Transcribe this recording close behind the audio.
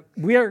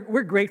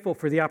we're grateful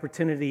for the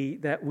opportunity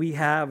that we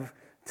have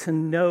to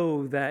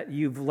know that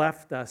you've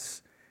left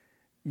us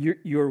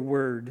your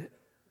word.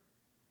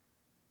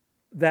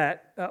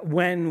 That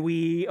when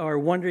we are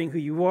wondering who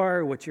you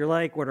are, what you're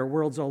like, what our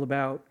world's all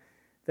about,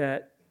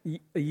 that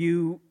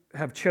you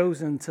have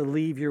chosen to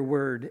leave your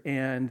word,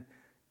 and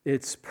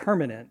it's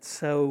permanent.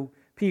 So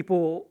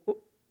people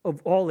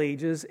of all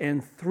ages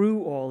and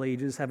through all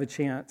ages have a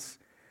chance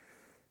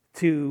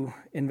to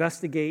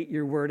investigate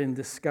your word and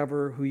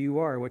discover who you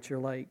are, what you're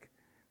like.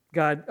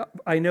 God,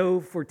 I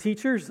know for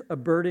teachers, a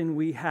burden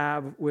we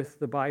have with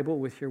the Bible,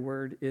 with your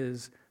word,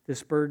 is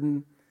this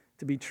burden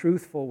to be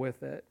truthful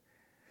with it.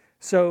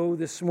 So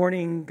this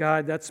morning,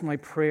 God, that's my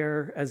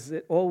prayer, as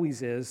it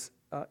always is.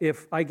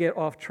 If I get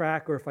off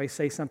track or if I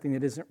say something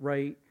that isn't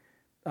right,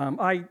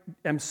 I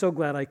am so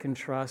glad I can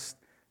trust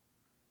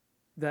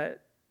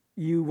that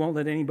you won't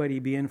let anybody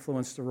be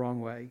influenced the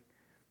wrong way.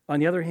 On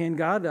the other hand,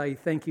 God, I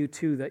thank you,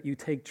 too, that you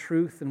take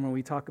truth, and when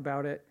we talk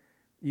about it,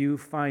 you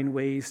find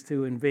ways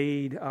to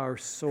invade our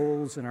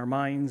souls and our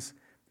minds,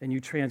 and you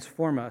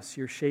transform us.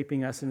 You're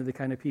shaping us into the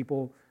kind of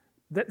people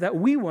that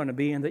we want to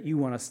be and that you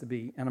want us to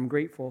be, and I'm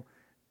grateful.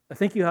 I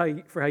thank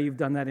you for how you've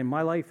done that in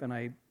my life, and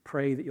I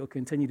pray that you'll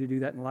continue to do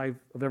that in the life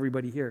of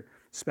everybody here,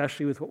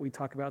 especially with what we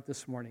talk about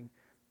this morning.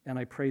 And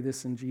I pray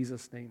this in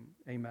Jesus' name.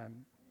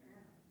 Amen.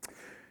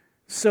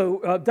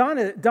 So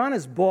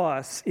Donna's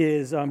boss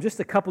is just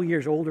a couple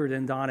years older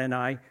than Donna and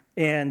I,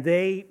 and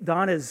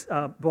Donna's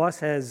boss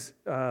has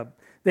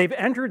they've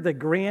entered the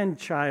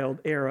grandchild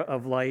era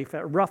of life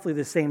at roughly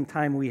the same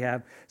time we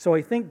have. So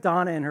I think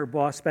Donna and her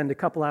boss spend a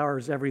couple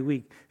hours every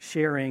week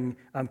sharing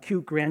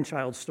cute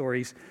grandchild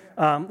stories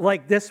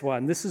like this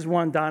one. This is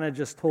one Donna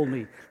just told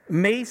me.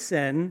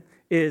 Mason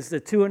is the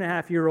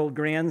 2.5-year-old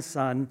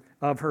grandson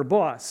of her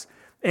boss,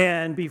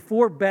 and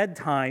before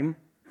bedtime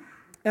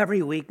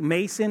every week,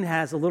 Mason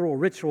has a little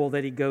ritual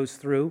that he goes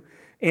through,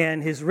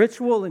 and his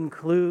ritual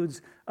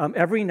includes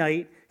every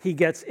night he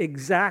gets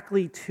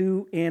exactly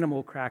 2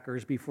 animal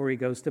crackers before he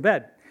goes to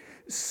bed.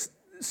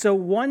 So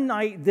one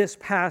night this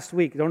past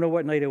week, I don't know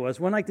what night it was,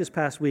 one night this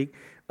past week,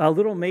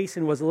 little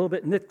Mason was a little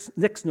bit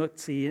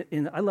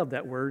nixnootsy. I love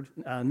that word.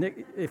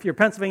 If you're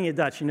Pennsylvania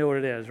Dutch, you know what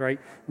it is, right?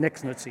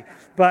 Nixnootsy.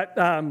 But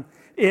so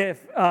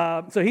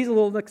he's a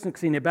little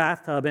nixnootsy in the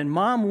bathtub, and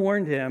Mom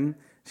warned him.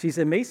 She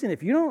said, Mason,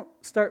 if you don't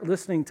start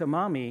listening to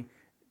Mommy,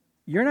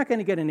 you're not going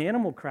to get an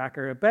animal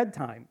cracker at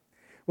bedtime.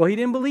 Well, he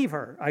didn't believe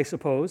her, I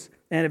suppose.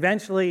 And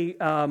eventually,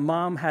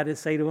 Mom had to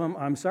say to him,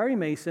 I'm sorry,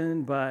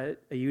 Mason,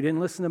 but you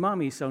didn't listen to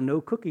Mommy, so no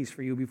cookies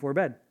for you before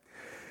bed.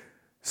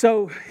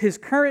 So his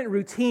current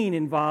routine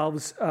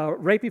involves,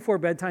 right before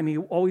bedtime, he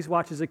always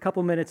watches a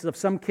couple minutes of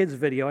some kid's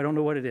video. I don't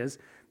know what it is.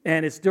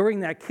 And it's during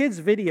that kid's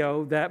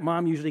video that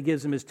Mom usually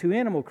gives him his 2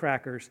 animal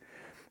crackers.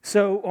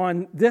 So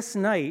on this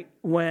night,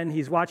 when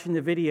he's watching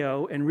the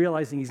video and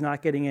realizing he's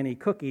not getting any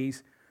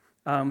cookies,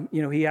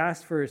 he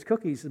asked for his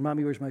cookies. And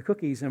Mommy, where's my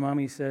cookies? And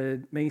Mommy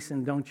said,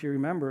 Mason, don't you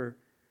remember?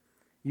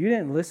 You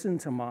didn't listen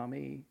to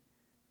Mommy.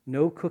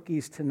 No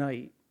cookies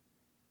tonight.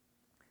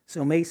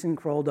 So Mason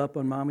crawled up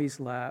on Mommy's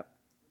lap,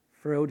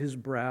 furrowed his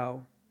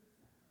brow,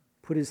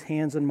 put his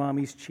hands on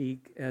Mommy's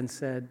cheek, and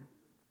said,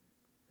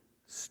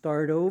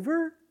 start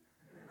over?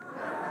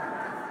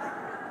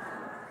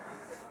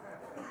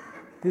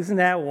 Isn't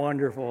that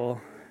wonderful?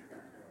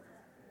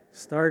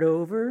 Start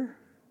over?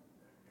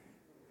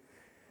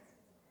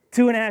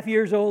 2.5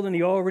 years old, and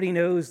he already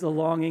knows the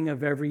longing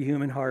of every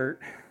human heart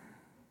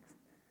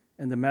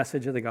and the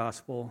message of the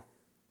gospel.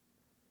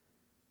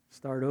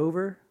 Start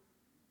over?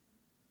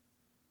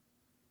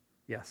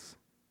 Yes.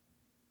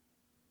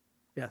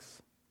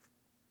 Yes.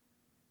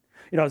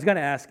 I was going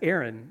to ask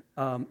Aaron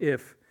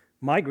if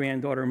my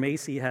granddaughter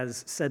Macy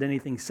has said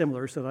anything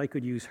similar so that I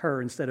could use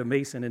her instead of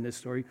Mason in this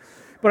story.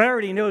 But I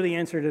already know the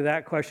answer to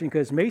that question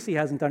because Macy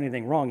hasn't done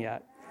anything wrong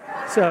yet.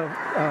 So,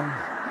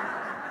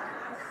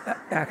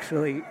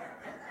 actually,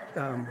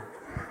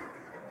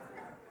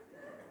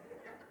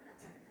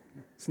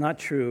 it's not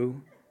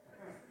true.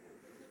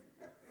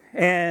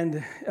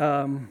 And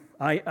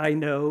I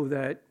know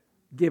that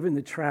given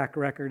the track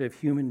record of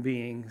human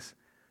beings,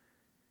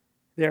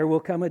 there will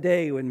come a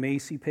day when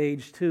Macy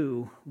Page,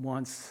 too,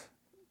 wants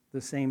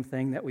the same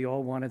thing that we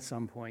all want at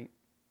some point.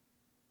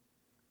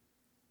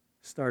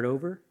 Start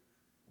over?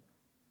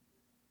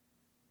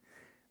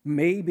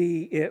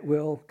 Maybe it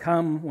will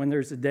come when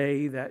there's a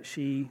day that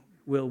she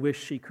will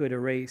wish she could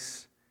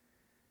erase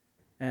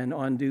and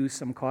undo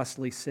some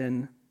costly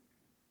sin.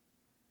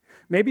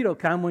 Maybe it'll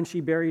come when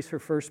she buries her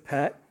first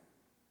pet.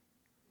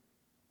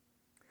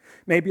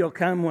 Maybe it'll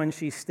come when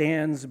she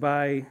stands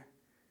by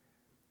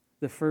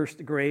the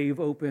first grave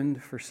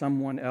opened for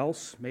someone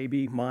else,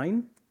 maybe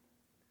mine.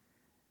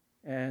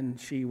 And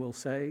she will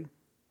say,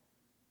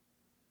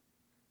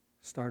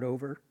 start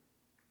over.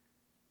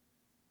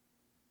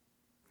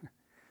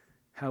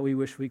 How we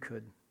wish we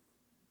could.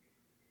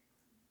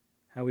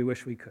 How we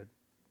wish we could.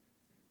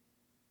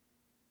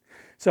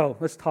 So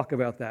let's talk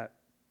about that.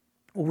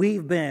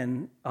 We've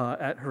been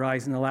at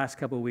Horizon the last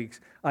couple of weeks,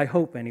 I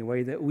hope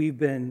anyway, that we've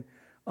been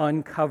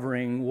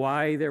uncovering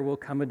why there will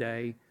come a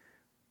day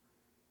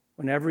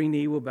when every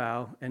knee will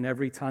bow and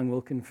every tongue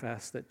will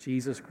confess that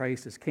Jesus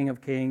Christ is King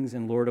of Kings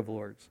and Lord of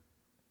Lords.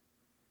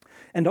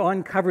 And to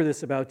uncover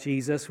this about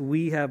Jesus,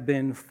 we have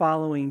been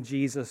following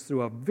Jesus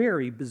through a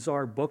very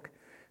bizarre book,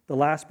 the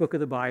last book of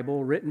the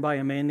Bible, written by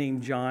a man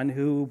named John,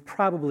 who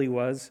probably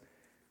was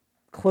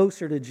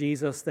closer to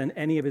Jesus than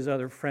any of his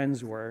other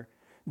friends were.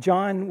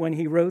 John, when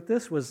he wrote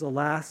this, was the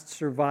last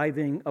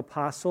surviving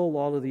apostle.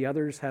 All of the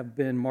others have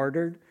been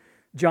martyred.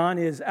 John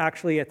is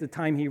actually, at the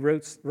time he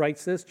writes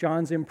this,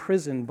 John's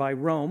imprisoned by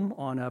Rome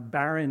on a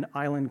barren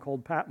island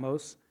called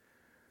Patmos.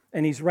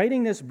 And he's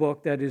writing this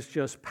book that is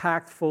just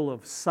packed full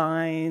of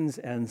signs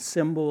and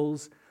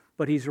symbols,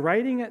 but he's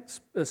writing it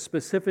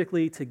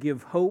specifically to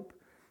give hope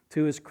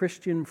to his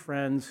Christian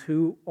friends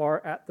who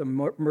are at the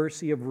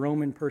mercy of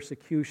Roman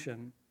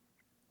persecution.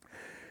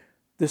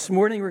 This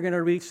morning we're going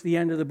to reach the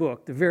end of the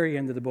book, the very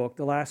end of the book,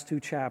 the last 2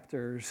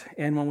 chapters.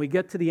 And when we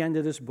get to the end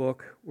of this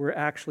book, we're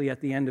actually at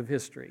the end of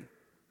history.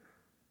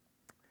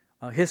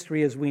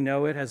 History as we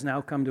know it has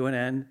now come to an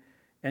end,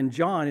 and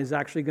John is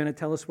actually going to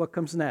tell us what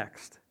comes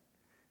next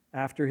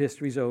after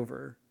history's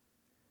over.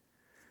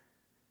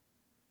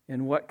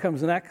 And what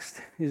comes next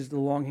is the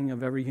longing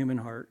of every human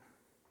heart.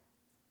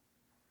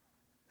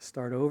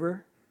 Start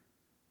over?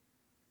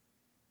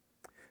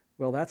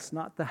 Well, that's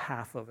not the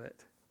half of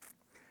it.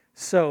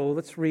 So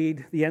let's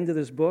read the end of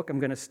this book. I'm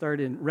going to start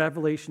in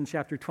Revelation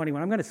chapter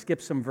 21. I'm going to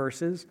skip some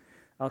verses.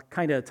 I'll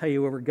kind of tell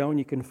you where we're going.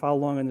 You can follow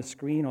along on the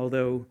screen,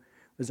 although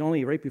it was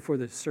only right before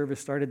the service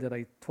started that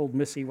I told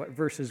Missy what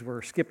verses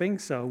we're skipping,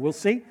 so we'll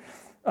see.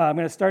 I'm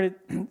going to start at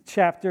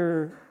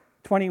chapter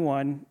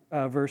 21,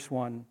 verse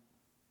 1.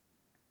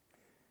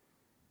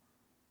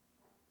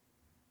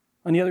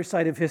 On the other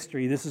side of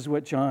history, this is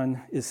what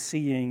John is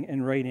seeing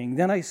and writing.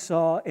 Then I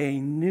saw a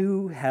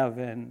new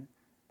heaven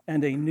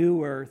and a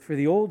new earth, for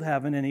the old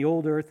heaven and the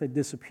old earth had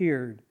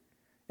disappeared,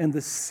 and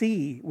the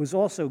sea was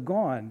also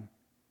gone.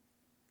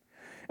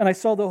 And I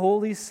saw the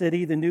holy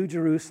city, the new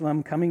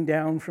Jerusalem, coming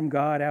down from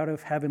God out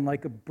of heaven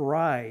like a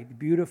bride,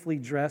 beautifully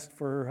dressed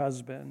for her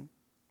husband.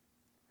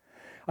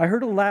 I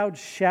heard a loud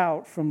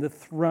shout from the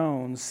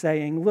throne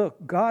saying,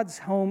 "Look, God's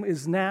home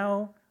is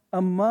now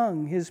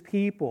among his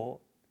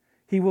people.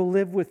 He will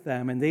live with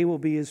them, and they will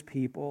be his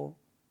people.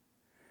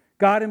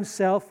 God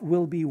himself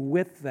will be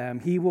with them.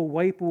 He will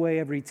wipe away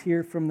every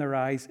tear from their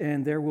eyes,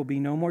 and there will be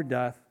no more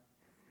death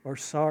or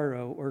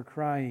sorrow or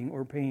crying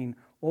or pain.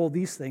 All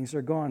these things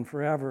are gone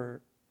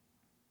forever."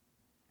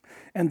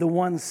 And the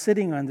one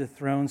sitting on the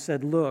throne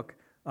said, "Look,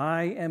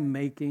 I am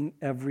making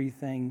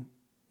everything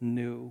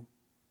new."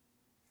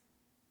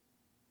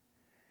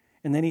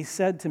 And then he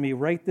said to me,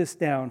 "Write this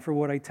down, for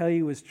what I tell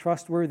you is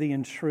trustworthy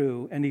and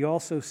true." And he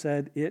also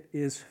said, "It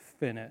is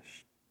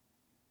finished.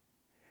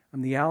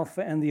 I'm the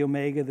Alpha and the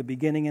Omega, the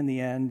beginning and the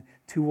end.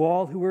 To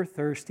all who are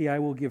thirsty, I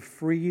will give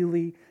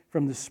freely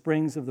from the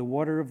springs of the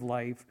water of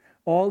life.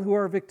 All who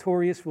are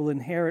victorious will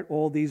inherit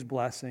all these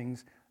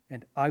blessings,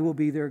 and I will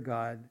be their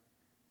God,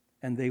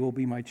 and they will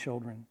be my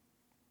children."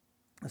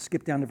 Let's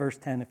skip down to verse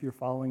 10 if you're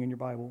following in your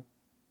Bible.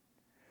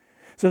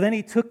 So then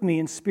he took me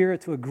in spirit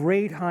to a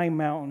great high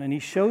mountain, and he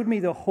showed me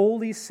the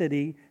holy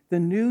city, the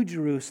new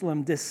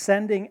Jerusalem,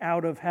 descending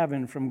out of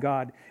heaven from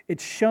God.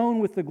 It shone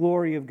with the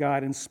glory of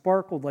God and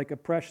sparkled like a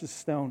precious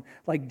stone,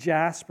 like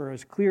jasper,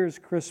 as clear as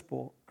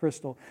crystal.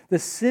 The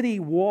city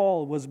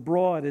wall was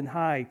broad and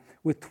high,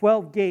 with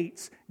 12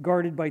 gates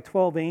guarded by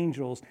 12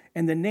 angels,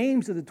 and the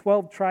names of the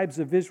 12 tribes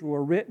of Israel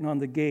were written on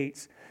the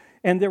gates.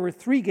 And there were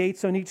 3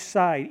 gates on each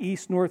side,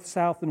 east, north,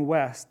 south, and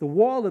west. The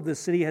wall of the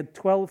city had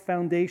 12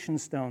 foundation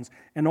stones,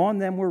 and on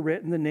them were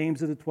written the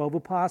names of the 12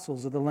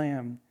 apostles of the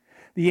Lamb.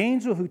 The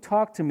angel who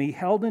talked to me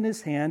held in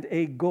his hand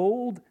a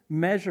gold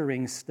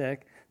measuring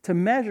stick to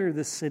measure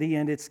the city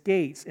and its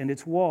gates and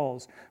its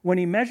walls. When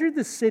he measured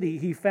the city,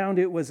 he found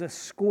it was a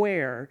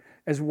square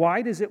as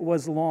wide as it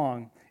was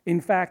long. In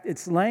fact,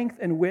 its length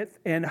and width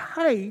and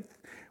height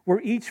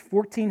were each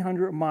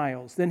 1,400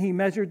 miles. Then he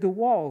measured the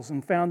walls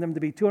and found them to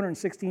be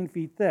 216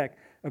 feet thick,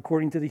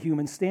 according to the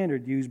human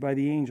standard used by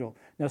the angel.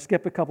 Now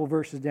skip a couple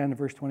verses down to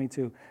verse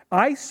 22.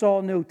 I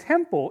saw no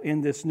temple in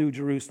this new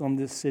Jerusalem,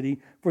 this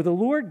city, for the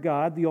Lord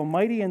God, the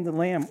Almighty, and the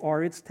Lamb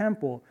are its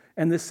temple.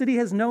 And the city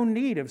has no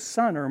need of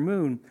sun or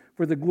moon,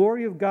 for the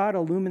glory of God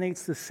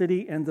illuminates the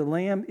city, and the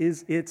Lamb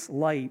is its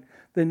light.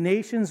 The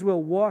nations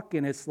will walk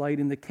in its light,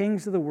 and the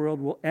kings of the world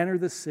will enter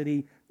the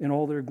city in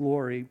all their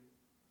glory.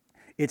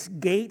 Its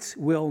gates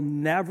will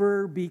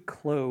never be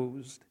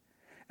closed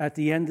at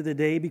the end of the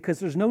day, because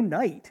there's no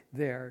night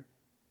there.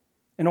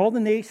 And all the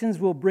nations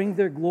will bring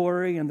their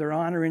glory and their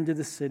honor into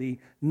the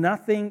city.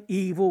 Nothing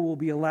evil will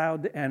be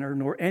allowed to enter,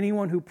 nor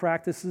anyone who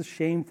practices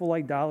shameful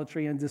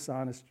idolatry and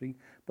dishonesty,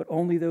 but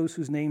only those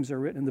whose names are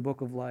written in the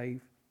book of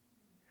life.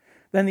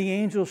 Then the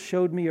angel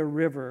showed me a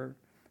river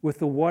with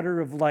the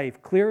water of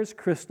life, clear as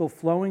crystal,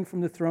 flowing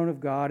from the throne of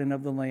God and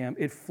of the Lamb.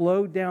 It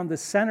flowed down the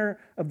center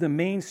of the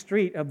main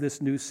street of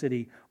this new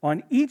city.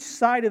 On each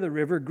side of the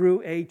river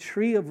grew a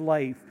tree of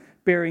life,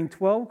 bearing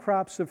 12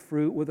 crops of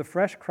fruit with a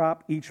fresh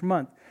crop each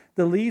month.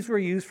 The leaves were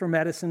used for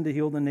medicine to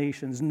heal the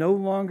nations. No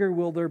longer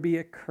will there be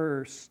a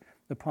curse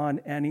upon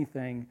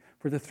anything,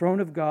 for the throne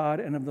of God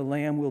and of the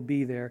Lamb will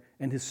be there,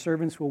 and his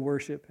servants will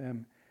worship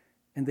him,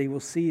 and they will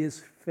see his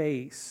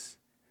face,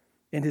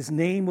 and his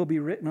name will be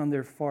written on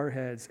their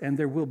foreheads, and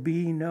there will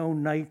be no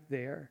night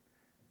there,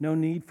 no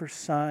need for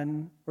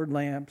sun or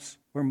lamps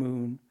or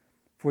moon,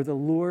 for the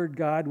Lord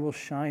God will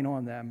shine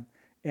on them,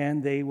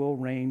 and they will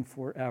reign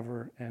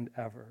forever and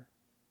ever.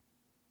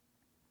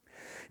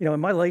 You know, in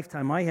my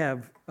lifetime, I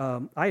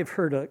have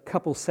heard a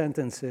couple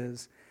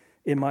sentences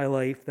in my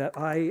life that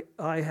I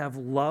have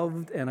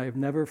loved, and I've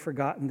never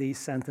forgotten these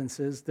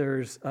sentences.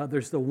 There's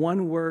the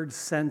one-word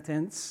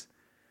sentence,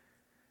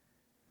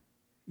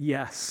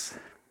 yes,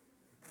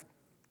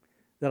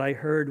 that I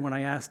heard when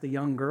I asked a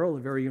young girl a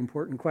very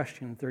important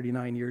question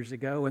 39 years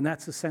ago, and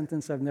that's a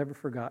sentence I've never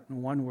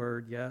forgotten. One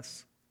word,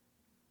 yes.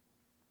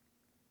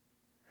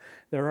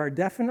 There are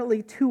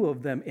definitely two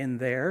of them in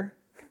there,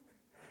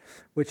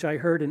 which I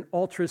heard an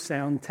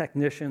ultrasound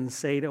technician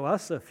say to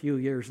us a few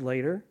years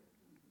later.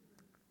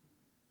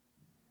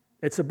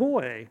 "It's a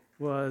boy,"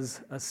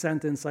 was a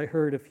sentence I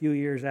heard a few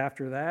years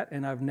after that,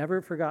 and I've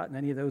never forgotten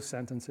any of those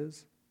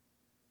sentences.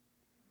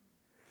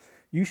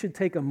 "You should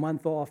take a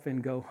month off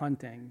and go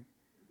hunting,"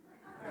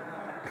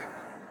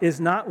 is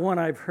not one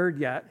I've heard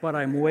yet, but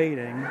I'm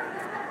waiting.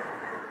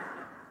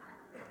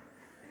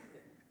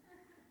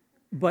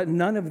 But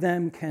none of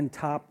them can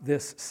top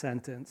this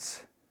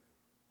sentence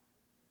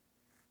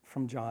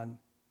from John.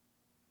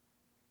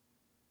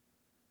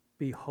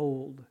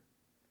 "Behold,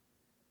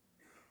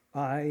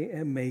 I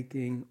am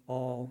making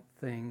all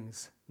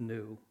things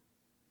new."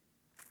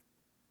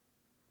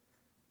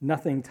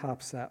 Nothing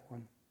tops that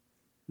one.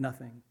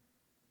 Nothing.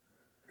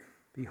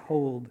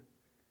 Behold,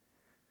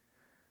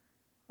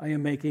 I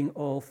am making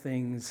all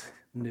things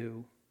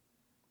new.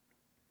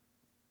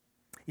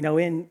 You know,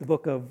 in the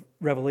book of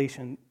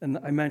Revelation, and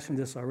I mentioned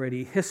this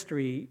already,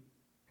 history,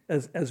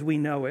 as we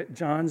know it,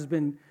 John's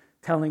been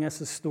telling us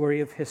a story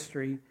of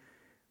history,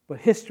 but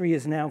history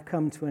has now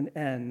come to an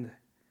end.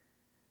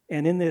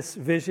 And in this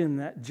vision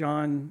that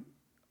John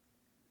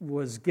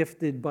was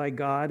gifted by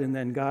God, and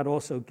then God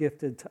also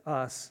gifted to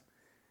us,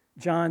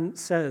 John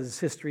says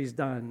history's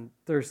done.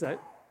 There's that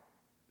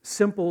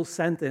simple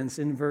sentence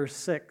in verse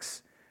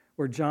 6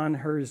 where John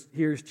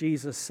hears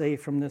Jesus say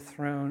from the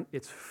throne,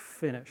 "It's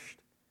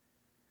finished.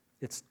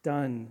 It's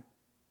done.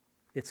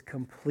 It's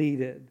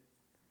completed."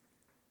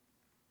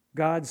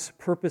 God's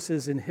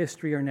purposes in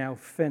history are now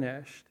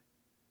finished.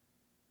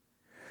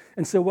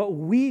 And so what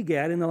we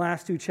get in the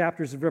last two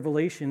chapters of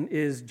Revelation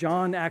is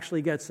John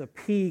actually gets a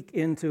peek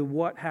into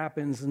what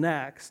happens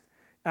next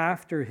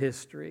after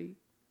history.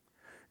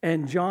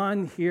 And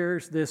John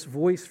hears this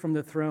voice from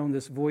the throne,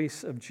 this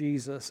voice of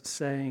Jesus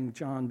saying,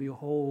 "John,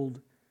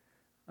 behold,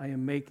 I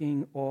am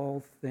making all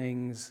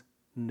things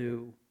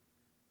new."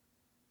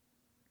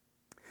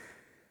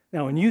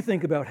 Now, when you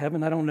think about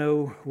heaven, I don't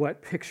know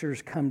what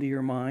pictures come to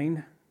your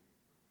mind.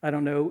 I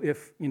don't know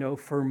if,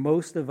 for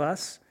most of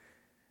us,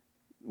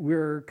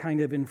 we're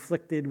kind of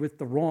inflicted with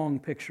the wrong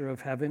picture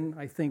of heaven.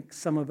 I think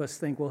some of us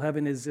think, well,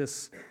 heaven is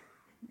this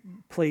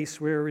place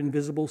where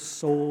invisible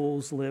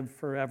souls live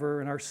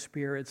forever and our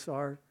spirits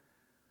are.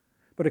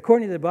 But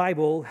according to the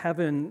Bible,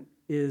 heaven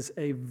is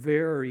a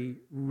very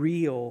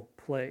real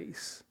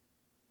place,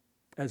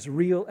 as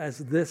real as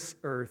this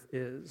earth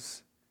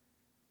is.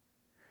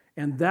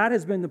 And that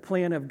has been the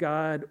plan of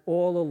God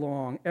all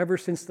along, ever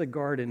since the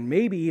garden,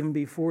 maybe even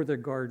before the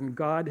garden.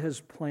 God has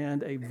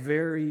planned a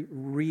very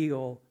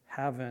real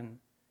heaven.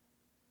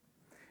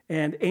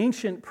 And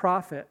ancient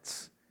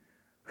prophets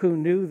who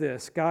knew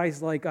this,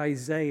 guys like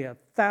Isaiah,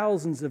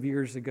 thousands of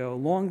years ago,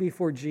 long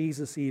before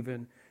Jesus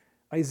even,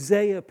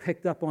 Isaiah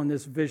picked up on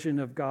this vision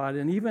of God.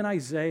 And even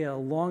Isaiah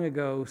long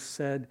ago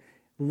said,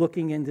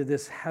 looking into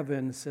this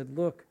heaven, said,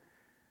 "Look,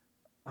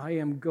 I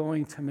am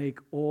going to make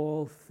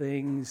all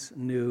things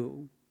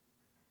new."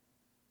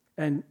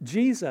 And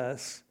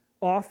Jesus,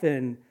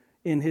 often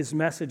in his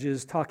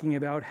messages talking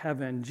about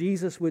heaven,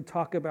 Jesus would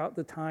talk about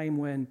the time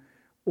when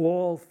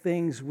all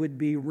things would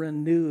be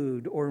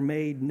renewed or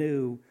made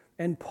new.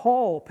 And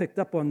Paul picked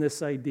up on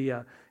this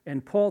idea.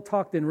 And Paul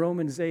talked in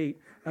Romans 8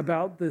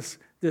 about this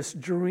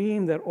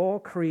dream that all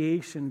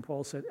creation,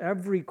 Paul said,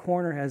 every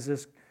corner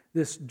has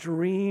this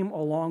dream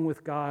along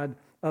with God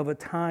of a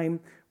time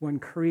when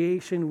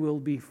creation will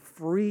be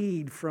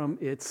freed from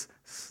its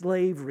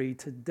slavery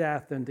to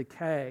death and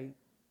decay.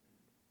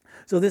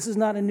 So this is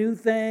not a new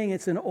thing,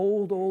 it's an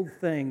old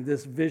thing,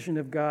 this vision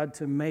of God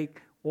to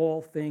make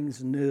all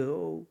things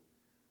new.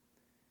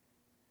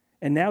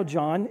 And now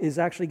John is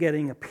actually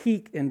getting a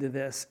peek into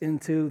this,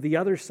 into the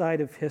other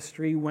side of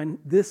history when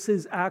this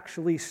is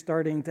actually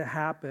starting to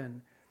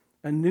happen.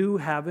 A new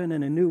heaven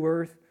and a new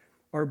earth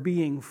are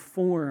being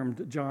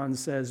formed, John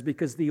says,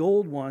 because the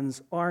old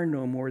ones are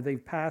no more.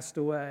 They've passed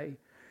away.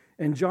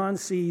 And John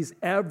sees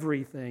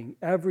everything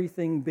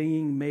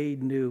being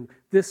made new.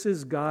 This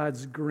is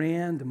God's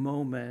grand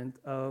moment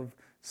of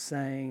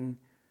saying,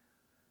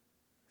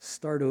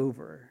 start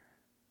over.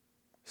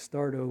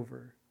 Start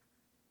over.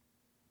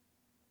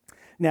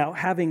 Now,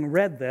 having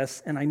read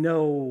this, and I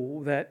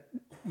know that,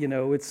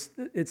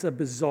 it's a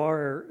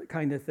bizarre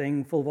kind of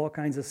thing, full of all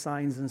kinds of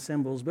signs and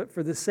symbols, but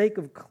for the sake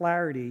of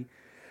clarity,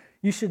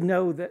 you should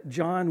know that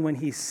John, when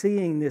he's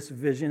seeing this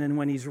vision and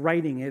when he's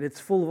writing it, it's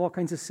full of all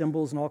kinds of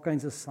symbols and all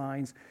kinds of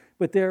signs,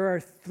 but there are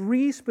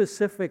three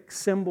specific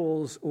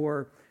symbols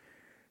or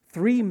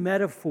three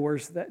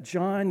metaphors that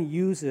John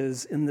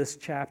uses in this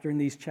chapter, in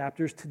these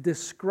chapters, to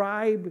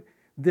describe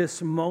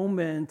this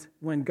moment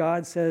when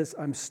God says,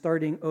 I'm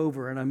starting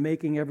over and I'm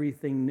making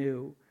everything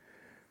new.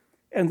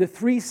 And the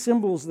three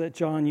symbols that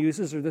John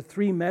uses, or the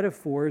three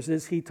metaphors,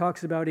 is he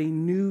talks about a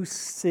new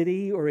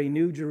city or a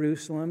new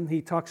Jerusalem.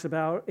 He talks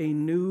about a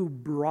new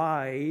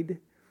bride,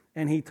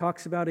 and he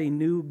talks about a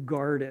new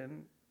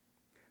garden.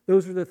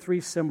 Those are the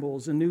three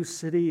symbols: a new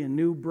city, a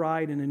new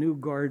bride, and a new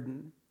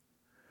garden.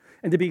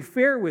 And to be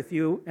fair with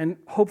you, and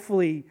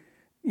hopefully,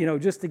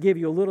 just to give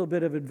you a little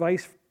bit of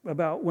advice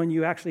about when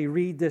you actually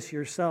read this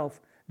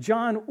yourself,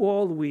 John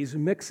always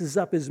mixes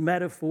up his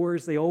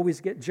metaphors. They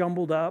always get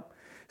jumbled up.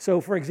 So,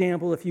 for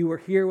example, if you were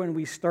here when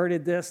we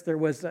started this, there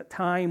was that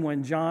time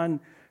when John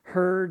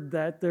heard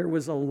that there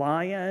was a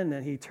lion,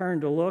 and he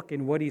turned to look,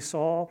 and what he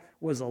saw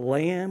was a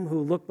lamb who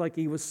looked like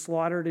he was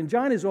slaughtered. And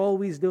John is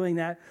always doing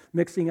that,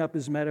 mixing up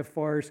his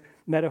metaphors.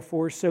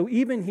 So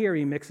even here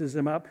he mixes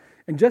them up.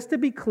 And just to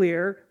be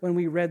clear, when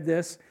we read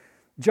this,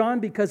 John,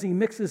 because he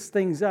mixes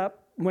things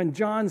up, when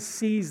John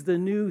sees the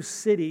new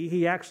city,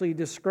 he actually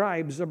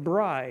describes a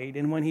bride.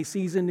 And when he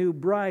sees a new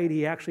bride,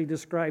 he actually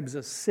describes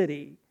a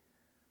city.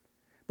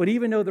 But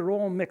even though they're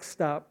all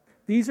mixed up,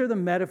 these are the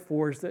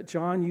metaphors that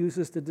John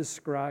uses to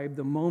describe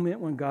the moment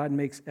when God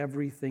makes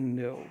everything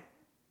new.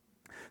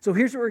 So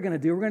here's what we're going to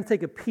do. We're going to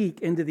take a peek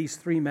into these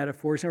three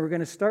metaphors, and we're going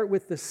to start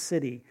with the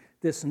city,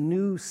 this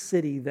new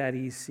city that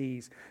he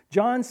sees.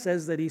 John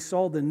says that he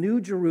saw the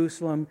new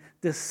Jerusalem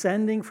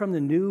descending from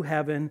the new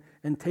heaven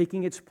and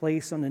taking its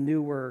place on the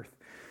new earth.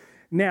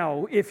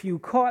 Now, if you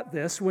caught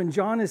this, when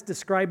John is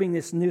describing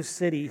this new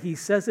city, he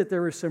says that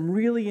there are some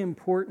really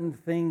important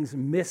things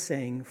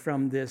missing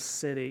from this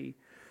city.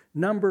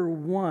 Number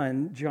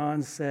one,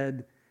 John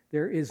said,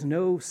 there is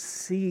no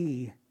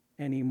sea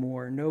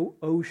anymore, no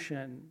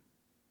ocean,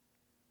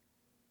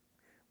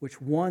 which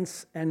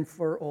once and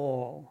for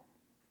all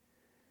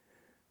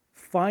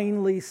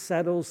finally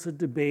settles the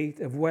debate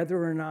of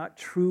whether or not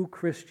true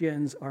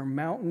Christians are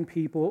mountain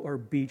people or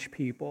beach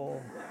people.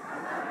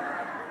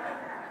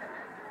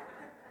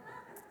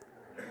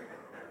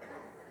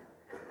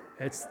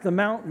 It's the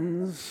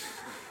mountains.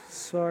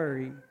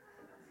 Sorry.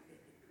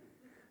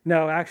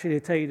 No, actually, to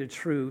tell you the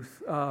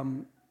truth,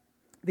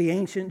 the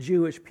ancient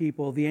Jewish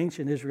people, the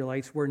ancient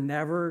Israelites, were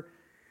never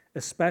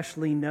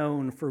especially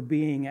known for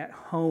being at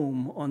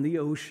home on the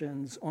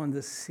oceans, on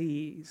the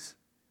seas.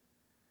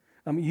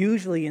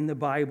 Usually in the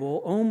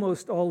Bible,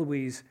 almost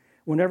always,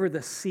 whenever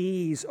the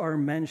seas are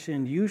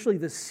mentioned, usually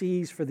the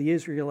seas for the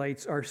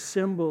Israelites are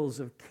symbols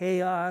of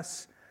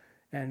chaos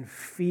and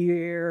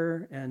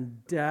fear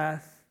and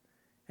death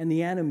and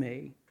the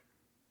enemy.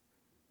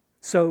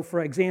 So,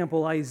 for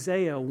example,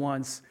 Isaiah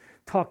once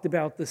talked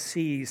about the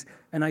seas,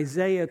 and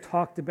Isaiah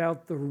talked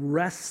about the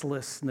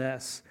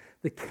restlessness,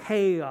 the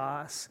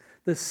chaos.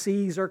 The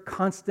seas are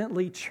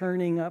constantly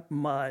churning up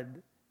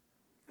mud.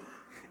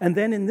 And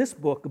then in this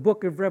book, the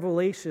book of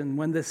Revelation,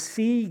 when the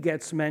sea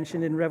gets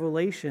mentioned in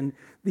Revelation,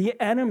 the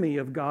enemy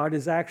of God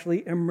is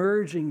actually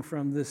emerging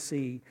from the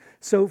sea.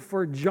 So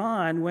for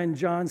John, when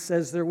John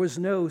says there was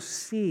no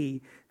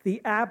sea,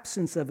 the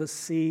absence of a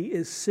sea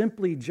is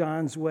simply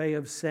John's way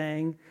of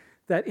saying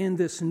that in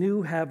this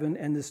new heaven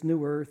and this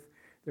new earth,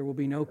 there will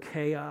be no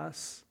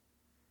chaos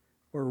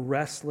or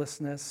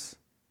restlessness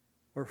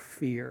or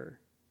fear.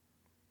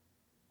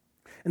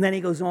 And then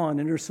he goes on,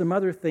 and there's some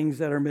other things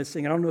that are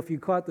missing. I don't know if you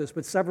caught this,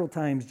 but several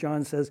times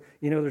John says,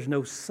 there's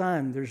no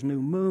sun, there's no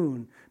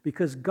moon,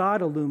 because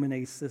God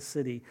illuminates this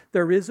city.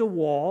 There is a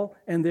wall,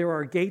 and there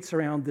are gates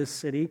around this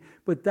city,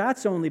 but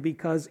that's only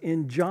because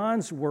in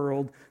John's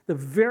world, the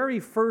very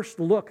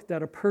first look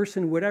that a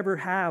person would ever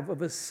have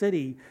of a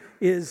city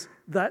is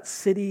that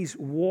city's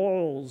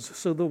walls.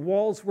 So the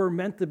walls were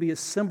meant to be a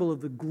symbol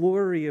of the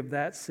glory of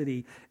that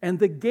city. And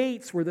the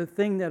gates were the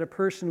thing that a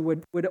person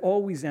would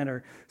always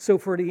enter. So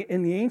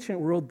in the ancient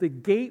world, the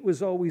gate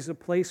was always a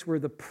place where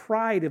the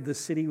pride of the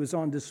city was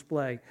on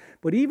display.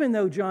 But even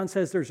though John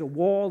says there's a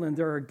wall and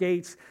there are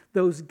gates,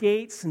 those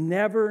gates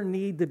never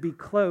need to be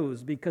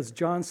closed because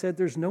John said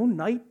there's no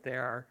night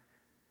there.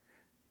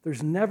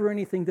 There's never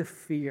anything to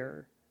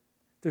fear.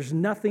 There's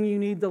nothing you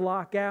need to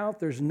lock out.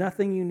 There's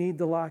nothing you need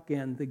to lock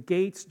in. The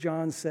gates,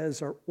 John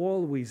says, are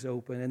always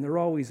open and they're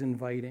always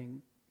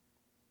inviting.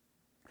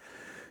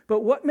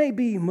 But what may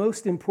be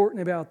most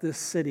important about this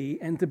city,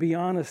 and to be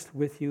honest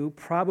with you,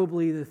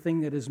 probably the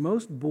thing that is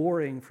most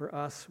boring for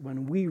us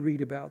when we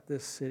read about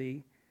this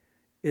city,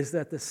 is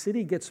that the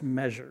city gets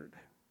measured.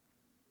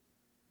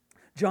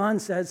 John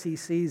says he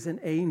sees an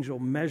angel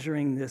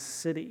measuring this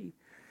city.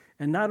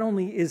 And not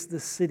only is the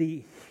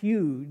city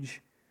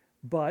huge,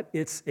 but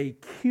it's a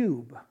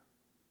cube.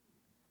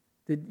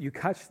 Did you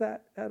catch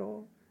that at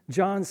all?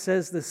 John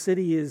says the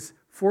city is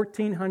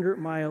 1,400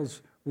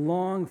 miles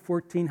long,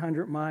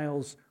 1,400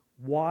 miles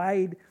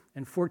wide,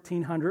 and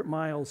 1,400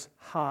 miles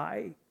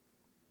high.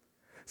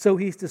 So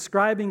he's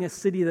describing a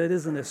city that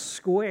isn't a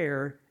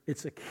square,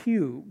 it's a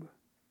cube.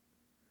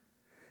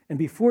 And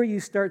before you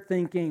start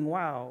thinking,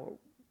 wow,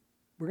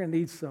 we're going to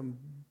need some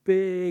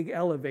big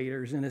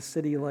elevators in a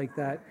city like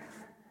that,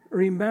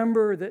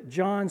 remember that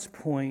John's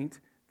point,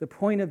 the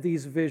point of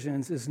these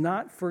visions, is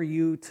not for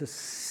you to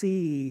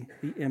see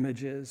the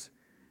images,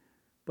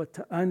 but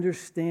to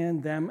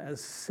understand them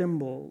as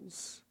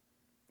symbols,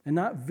 and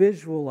not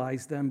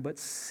visualize them, but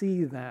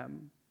see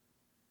them.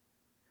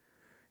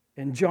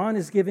 And John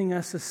is giving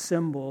us a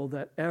symbol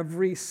that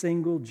every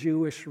single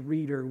Jewish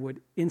reader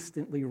would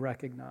instantly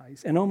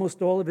recognize. And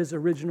almost all of his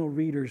original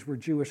readers were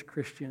Jewish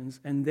Christians,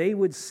 and they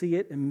would see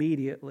it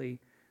immediately.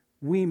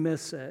 We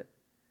miss it,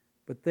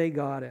 but they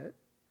got it.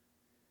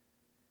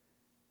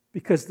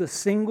 Because the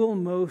single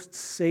most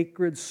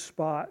sacred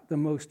spot, the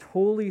most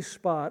holy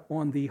spot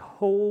on the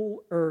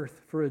whole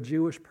earth for a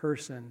Jewish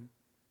person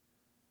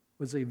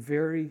was a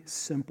very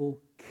simple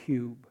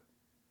cube.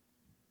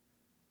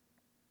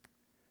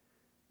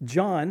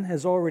 John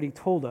has already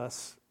told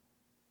us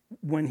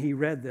when he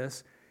read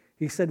this,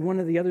 he said one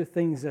of the other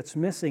things that's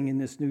missing in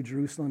this New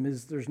Jerusalem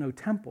is there's no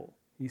temple.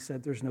 He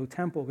said there's no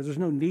temple because there's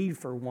no need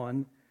for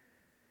one.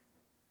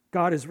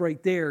 God is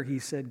right there, he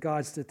said.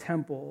 God's the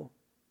temple.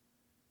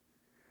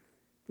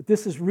 But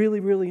this is really,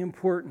 really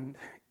important.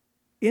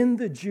 In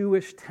the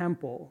Jewish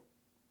temple,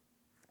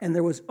 and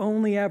there was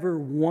only ever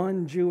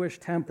one Jewish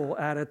temple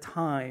at a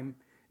time.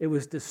 It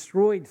was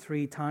destroyed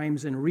 3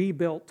 times and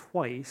rebuilt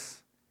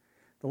twice.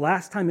 The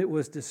last time it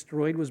was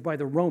destroyed was by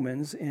the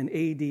Romans in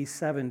AD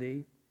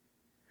 70.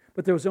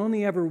 But there was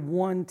only ever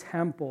one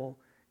temple,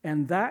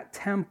 and that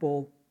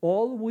temple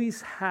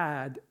always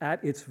had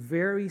at its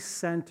very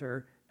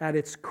center, at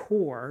its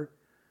core,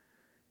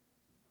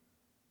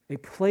 a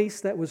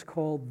place that was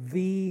called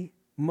the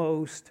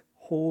most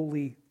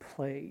holy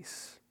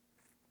place.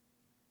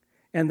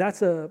 And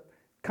that's a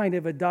kind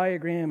of a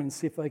diagram, and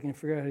see if I can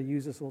figure out how to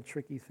use this little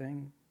tricky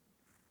thing.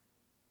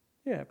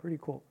 Yeah, pretty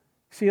cool.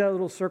 See that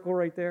little circle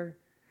right there?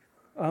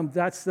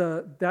 That's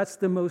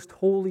the most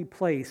holy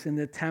place in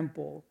the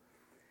temple.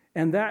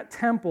 And that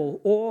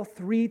temple, all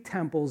 3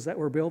 temples that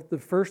were built, the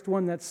first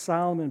one that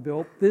Solomon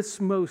built, this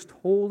most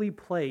holy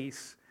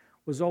place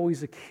was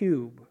always a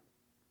cube,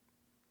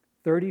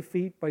 30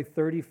 feet by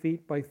 30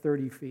 feet by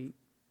 30 feet.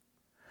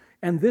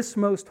 And this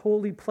most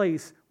holy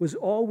place was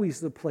always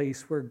the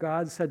place where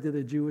God said to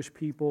the Jewish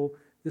people,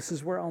 this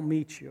is where I'll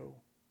meet you.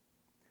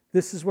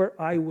 This is where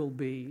I will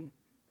be.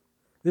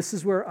 This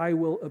is where I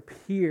will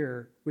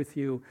appear with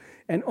you.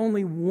 And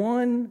only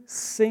one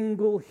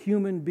single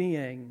human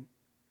being,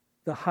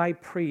 the high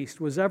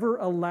priest, was ever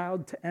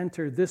allowed to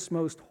enter this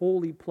most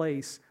holy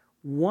place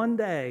one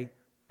day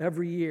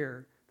every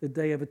year, the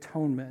Day of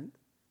Atonement.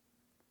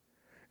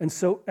 And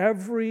so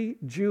every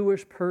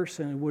Jewish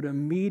person would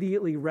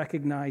immediately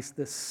recognize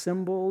the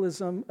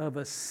symbolism of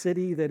a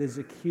city that is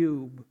a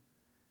cube.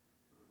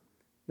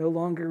 No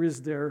longer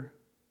is there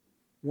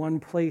one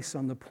place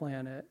on the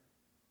planet,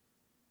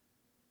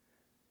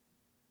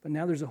 but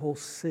now there's a whole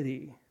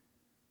city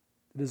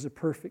that is a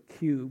perfect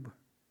cube.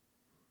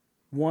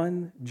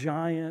 One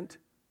giant,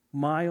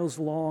 miles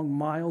long,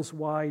 miles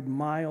wide,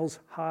 miles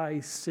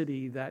high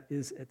city that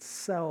is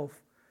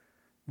itself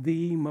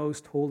the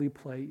most holy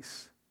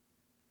place.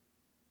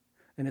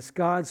 And it's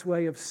God's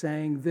way of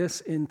saying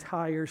this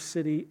entire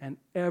city and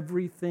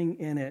everything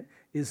in it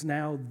is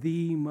now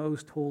the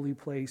most holy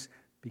place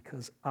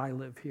because I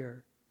live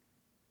here.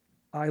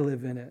 I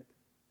live in it.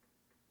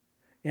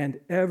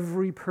 And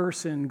every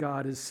person,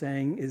 God is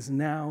saying, is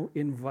now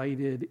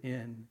invited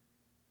in.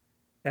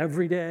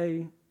 Every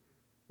day,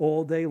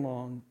 all day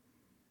long,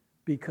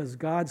 because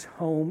God's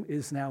home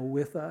is now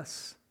with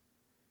us,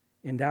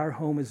 and our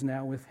home is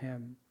now with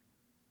him.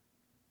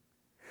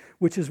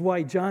 Which is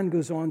why John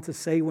goes on to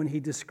say when he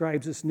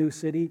describes this new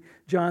city,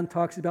 John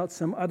talks about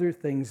some other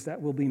things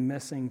that will be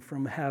missing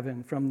from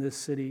heaven, from this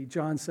city.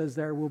 John says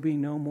there will be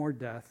no more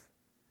death,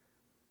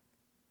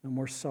 no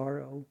more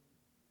sorrow,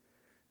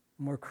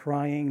 no more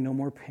crying, no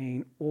more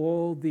pain.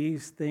 All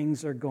these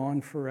things are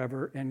gone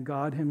forever, and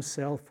God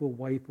himself will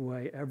wipe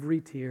away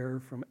every tear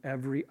from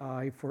every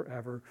eye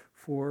forever,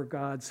 for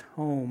God's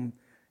home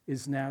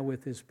is now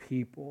with his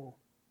people.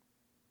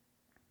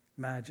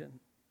 Imagine.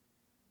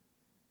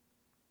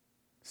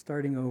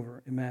 Starting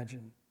over,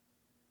 imagine.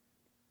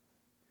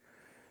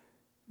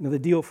 Now, the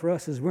deal for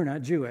us is we're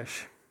not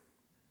Jewish.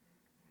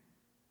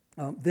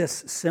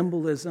 This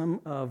symbolism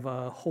of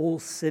a whole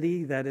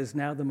city that is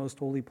now the most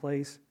holy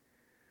place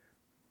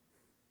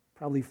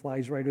probably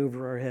flies right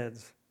over our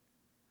heads.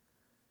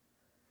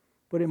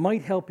 But it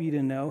might help you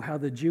to know how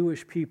the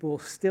Jewish people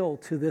still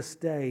to this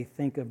day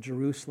think of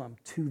Jerusalem,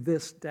 to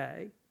this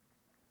day.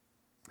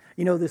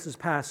 You know, this is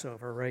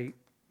Passover, right?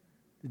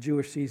 The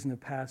Jewish season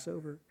of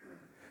Passover.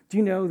 Do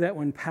you know that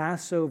when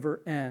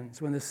Passover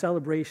ends, when the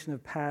celebration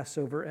of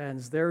Passover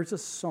ends, there's a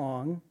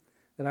song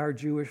that our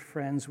Jewish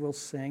friends will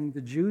sing.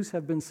 The Jews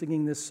have been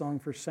singing this song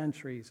for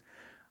centuries.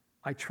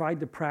 I tried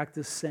to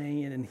practice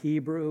saying it in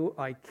Hebrew.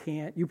 I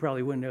can't. You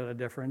probably wouldn't know the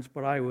difference,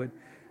 but I would.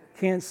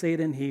 Can't say it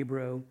in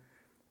Hebrew.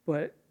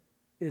 But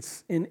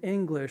it's in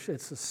English,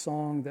 it's a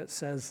song that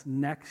says,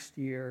 next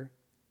year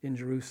in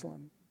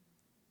Jerusalem.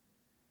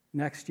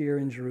 Next year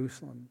in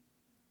Jerusalem.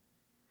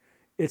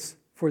 It's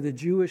for the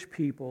Jewish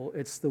people,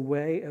 it's the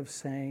way of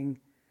saying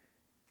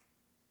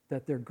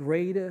that their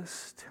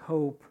greatest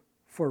hope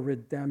for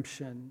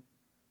redemption,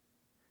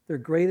 their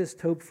greatest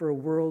hope for a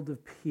world of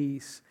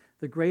peace,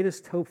 the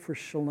greatest hope for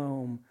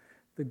shalom,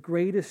 the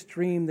greatest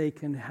dream they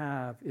can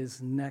have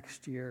is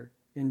next year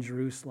in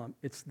Jerusalem.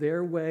 It's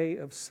their way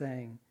of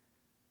saying,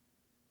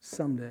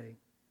 someday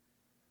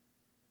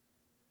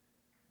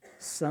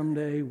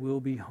we'll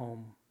be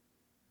home.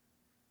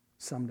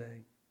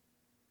 Someday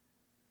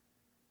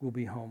we'll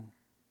be home.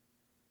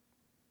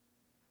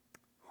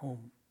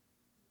 Home.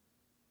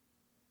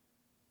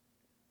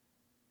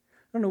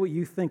 I don't know what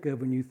you think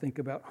of when you think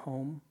about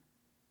home.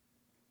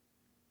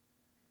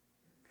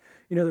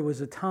 You know, there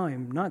was a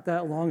time not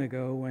that long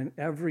ago when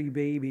every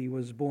baby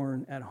was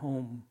born at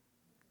home.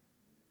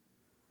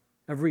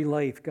 Every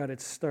life got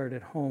its start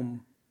at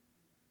home.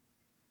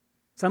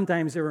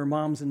 Sometimes there are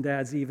moms and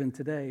dads even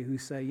today who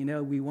say, you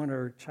know, we want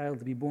our child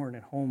to be born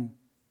at home.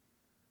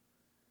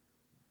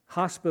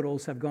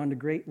 Hospitals have gone to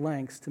great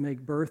lengths to make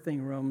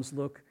birthing rooms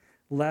look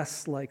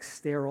less like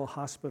sterile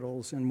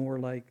hospitals and more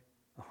like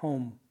a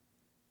home.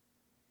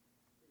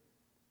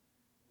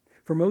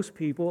 For most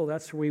people,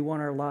 that's where we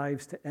want our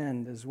lives to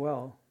end as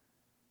well,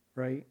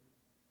 right?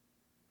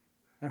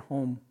 At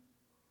home.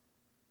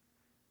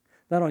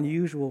 Not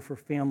unusual for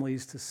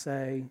families to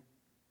say,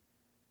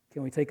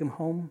 can we take him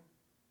home?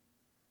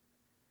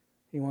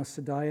 He wants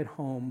to die at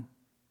home,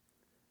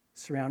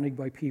 surrounded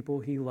by people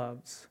he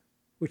loves,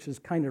 which is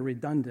kind of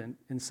redundant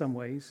in some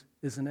ways,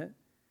 isn't it?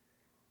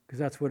 Because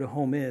that's what a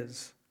home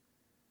is,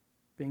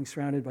 being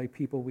surrounded by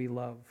people we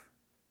love.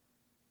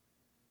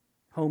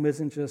 Home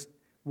isn't just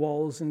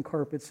walls and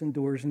carpets and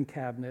doors and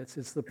cabinets.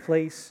 It's the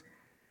place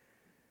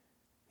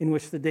in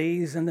which the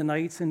days and the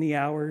nights and the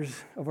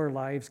hours of our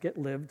lives get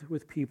lived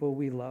with people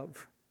we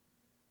love.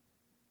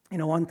 You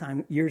know, one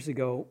time, years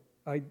ago,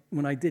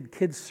 when I did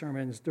kids'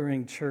 sermons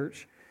during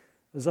church,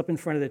 I was up in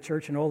front of the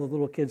church and all the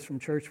little kids from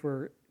church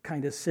were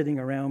kind of sitting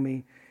around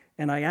me.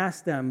 And I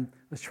asked them,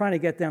 I was trying to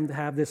get them to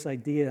have this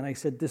idea, and I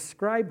said,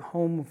 describe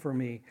home for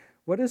me.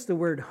 What does the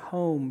word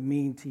home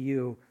mean to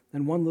you?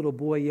 And one little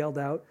boy yelled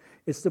out,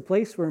 it's the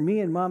place where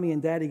me and mommy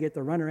and daddy get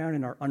to run around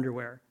in our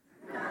underwear.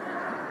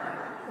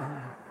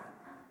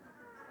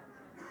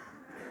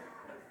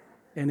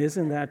 And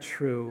isn't that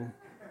true?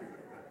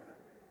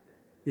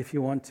 If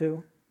you want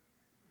to.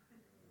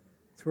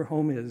 It's where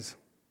home is.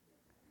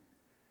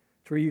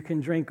 It's where you can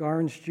drink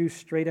orange juice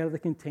straight out of the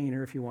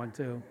container if you want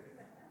to.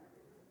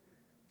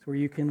 It's where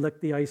you can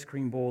lick the ice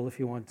cream bowl if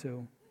you want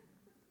to.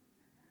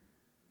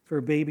 It's where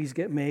babies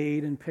get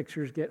made and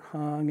pictures get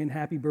hung and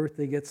happy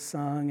birthday gets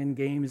sung and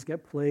games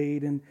get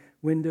played and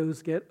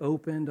windows get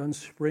opened on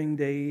spring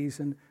days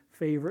and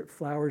favorite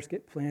flowers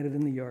get planted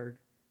in the yard.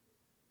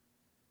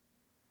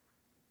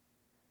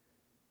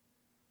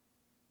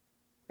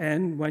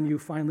 And when you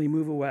finally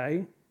move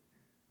away,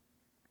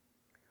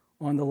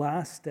 on the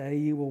last day,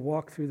 you will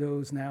walk through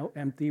those now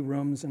empty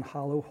rooms and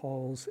hollow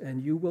halls,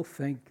 and you will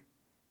think,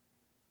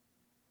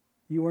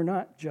 you are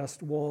not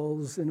just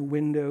walls and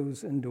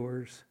windows and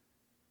doors.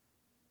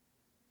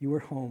 You are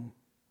home.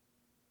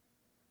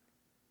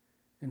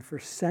 And for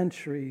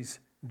centuries,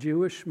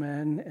 Jewish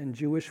men and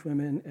Jewish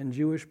women and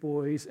Jewish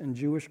boys and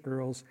Jewish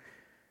girls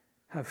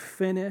have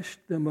finished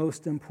the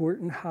most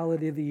important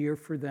holiday of the year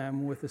for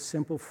them with a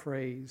simple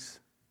phrase,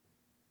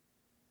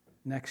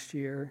 next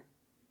year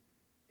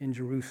in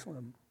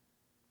Jerusalem.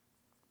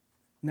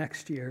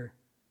 Next year,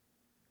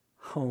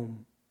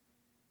 home.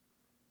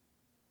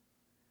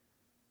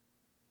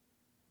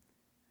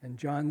 And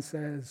John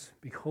says,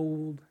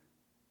 behold,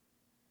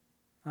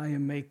 I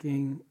am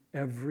making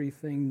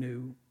everything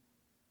new.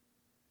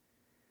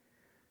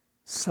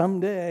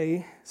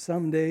 Someday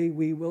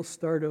we will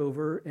start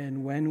over,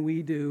 and when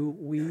we do,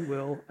 we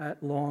will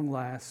at long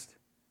last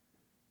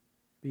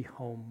be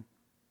home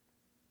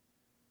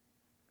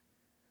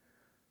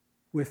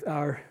with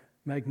our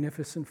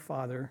magnificent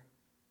Father,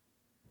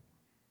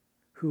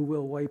 who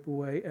will wipe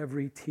away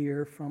every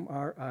tear from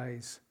our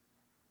eyes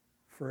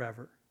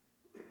forever.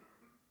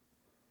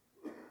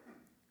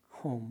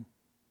 Home.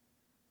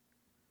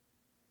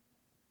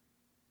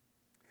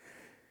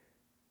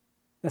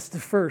 That's the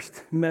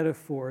first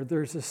metaphor.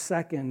 There's a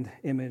second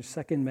image,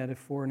 second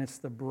metaphor, and it's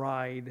the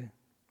bride.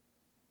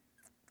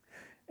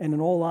 And in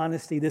all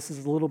honesty, this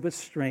is a little bit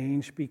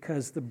strange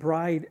because the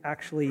bride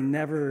actually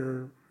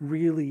never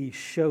really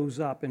shows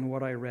up in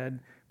what I read,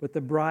 but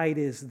the bride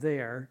is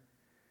there.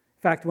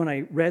 In fact, when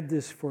I read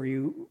this for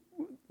you,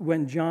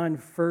 when John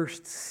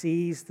first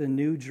sees the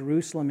New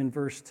Jerusalem in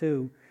verse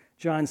 2,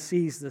 John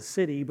sees the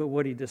city, but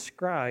what he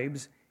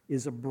describes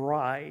is a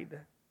bride.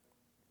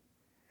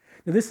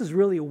 Now, this is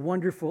really a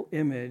wonderful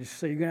image,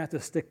 so you're going to have to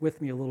stick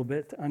with me a little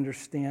bit to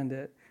understand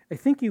it. I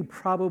think you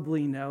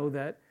probably know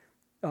that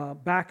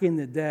back in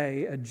the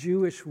day, a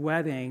Jewish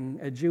wedding,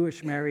 a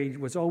Jewish marriage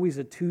was always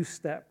a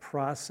two-step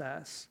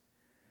process.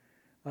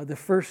 The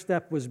first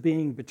step was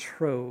being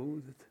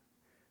betrothed.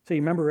 So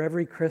you remember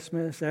every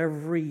Christmas,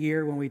 every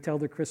year when we tell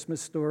the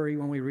Christmas story,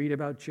 when we read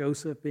about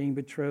Joseph being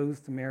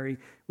betrothed to Mary,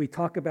 we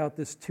talk about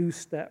this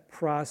two-step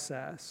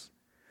process.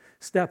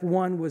 Step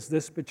one was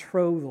this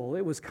betrothal.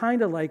 It was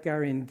kind of like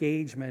our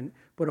engagement,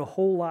 but a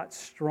whole lot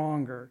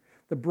stronger.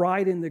 The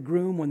bride and the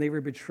groom, when they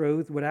were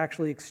betrothed, would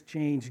actually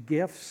exchange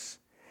gifts.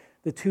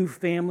 The two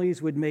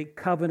families would make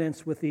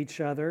covenants with each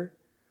other.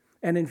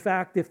 And in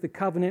fact, if the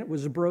covenant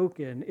was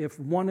broken, if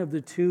one of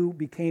the two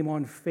became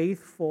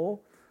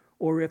unfaithful,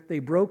 or if they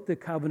broke the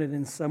covenant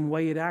in some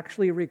way, it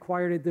actually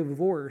required a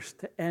divorce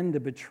to end a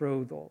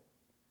betrothal.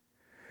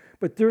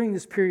 But during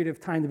this period of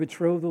time, the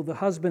betrothal, the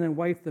husband and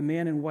wife, the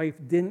man and wife,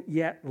 didn't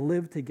yet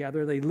live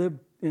together. They lived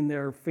in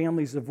their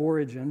families of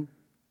origin.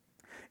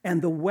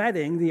 And the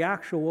wedding, the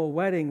actual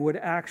wedding, would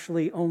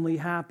actually only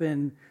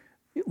happen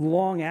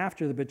long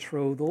after the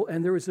betrothal.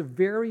 And there was a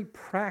very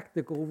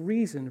practical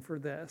reason for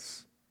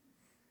this.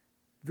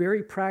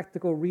 Very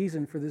practical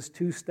reason for this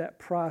two-step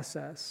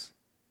process.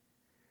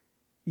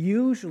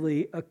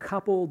 Usually, a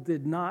couple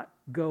did not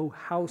go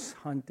house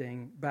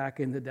hunting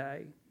back in the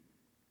day.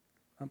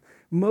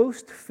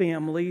 Most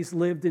families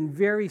lived in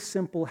very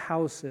simple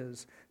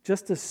houses,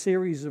 just a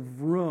series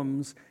of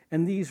rooms,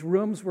 and these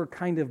rooms were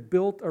kind of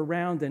built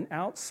around an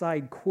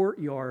outside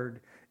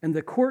courtyard. And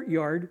the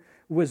courtyard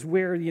was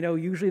where,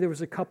 usually there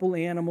was a couple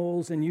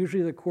animals, and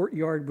usually the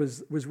courtyard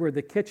was where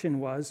the kitchen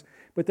was,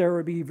 but there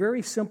would be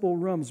very simple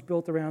rooms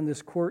built around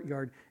this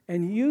courtyard.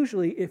 And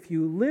usually, if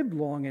you lived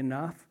long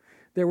enough,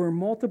 there were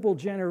multiple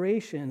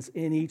generations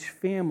in each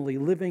family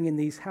living in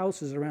these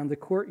houses around the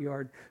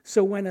courtyard.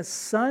 So when a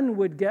son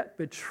would get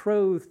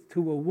betrothed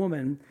to a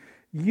woman,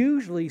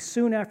 usually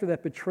soon after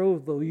that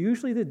betrothal,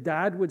 usually the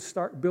dad would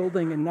start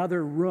building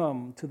another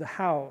room to the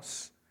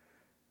house.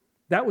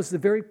 That was the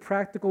very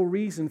practical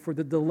reason for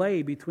the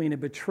delay between a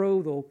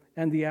betrothal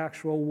and the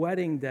actual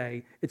wedding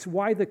day. It's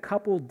why the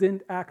couple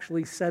didn't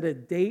actually set a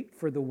date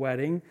for the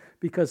wedding,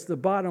 because the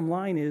bottom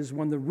line is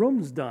when the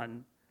room's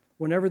done,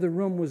 whenever the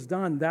room was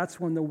done, that's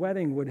when the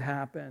wedding would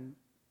happen,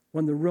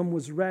 when the room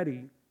was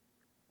ready.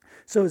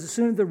 So as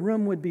soon as the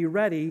room would be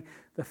ready,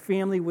 the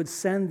family would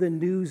send the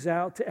news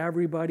out to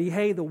everybody.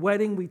 Hey, the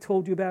wedding we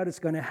told you about is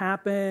going to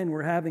happen.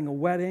 We're having a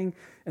wedding.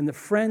 And the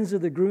friends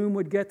of the groom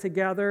would get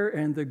together,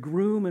 and the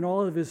groom and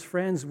all of his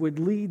friends would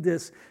lead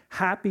this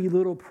happy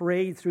little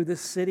parade through the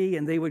city,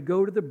 and they would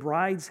go to the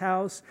bride's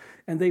house,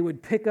 and they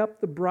would pick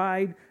up the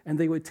bride, and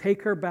they would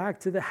take her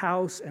back to the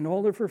house, and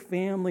all of her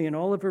family and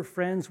all of her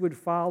friends would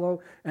follow,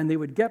 and they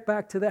would get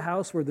back to the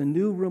house where the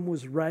new room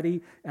was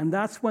ready, and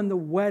that's when the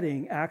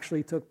wedding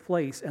actually took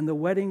place, and the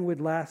wedding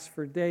would last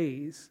for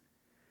days,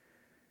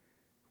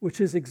 which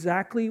is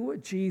exactly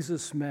what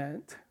Jesus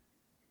meant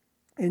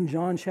in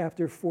John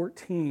chapter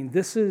 14.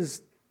 This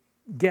is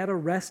get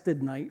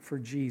arrested night for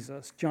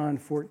Jesus, John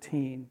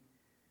 14.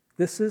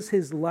 This is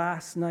his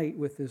last night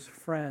with his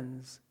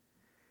friends.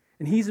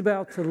 And he's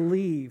about to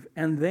leave,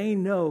 and they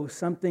know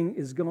something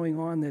is going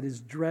on that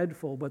is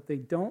dreadful, but they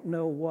don't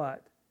know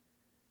what.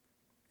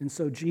 And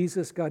so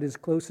Jesus got his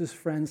closest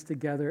friends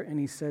together, and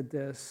he said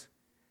this,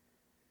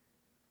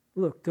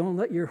 look, don't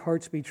let your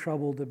hearts be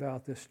troubled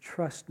about this.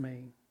 Trust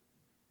me.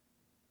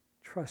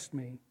 Trust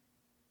me.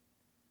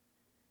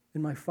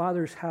 In my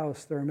Father's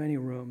house, there are many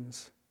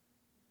rooms.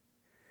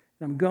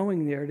 And I'm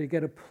going there to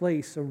get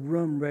a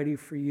room ready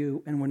for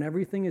you. And when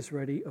everything is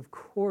ready, of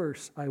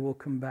course, I will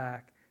come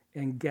back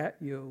and get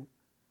you.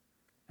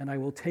 And I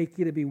will take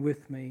you to be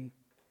with me.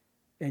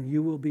 And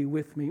you will be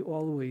with me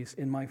always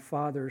in my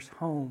Father's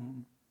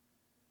home.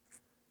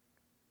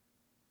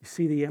 You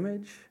see the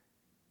image?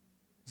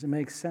 Does it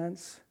make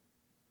sense?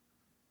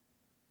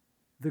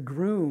 The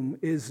groom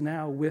is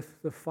now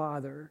with the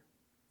Father.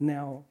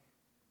 Now,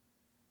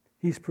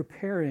 he's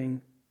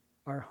preparing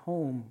our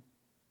home.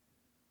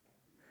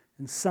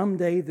 And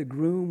someday the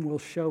groom will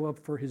show up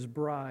for his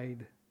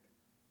bride,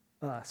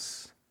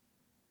 us.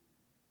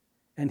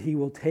 And he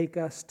will take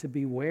us to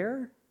be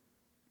where?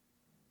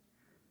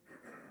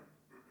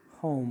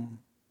 Home.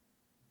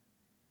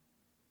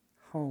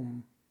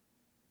 Home.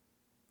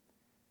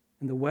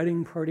 And the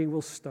wedding party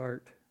will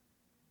start,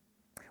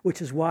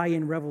 which is why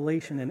in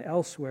Revelation and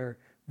elsewhere,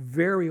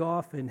 very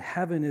often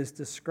heaven is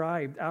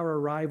described, our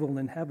arrival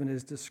in heaven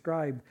is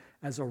described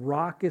as a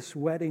raucous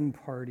wedding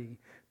party,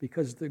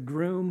 because the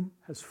groom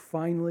has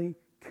finally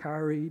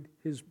carried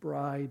his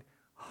bride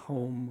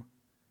home,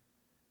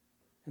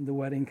 and the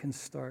wedding can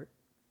start.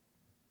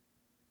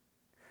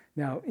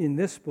 Now, in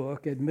this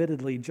book,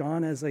 admittedly,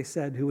 John, as I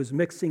said, who was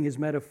mixing his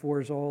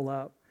metaphors all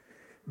up,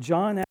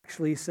 John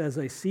actually says,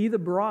 I see the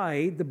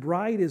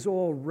bride is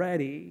all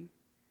ready.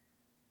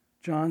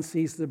 John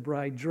sees the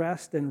bride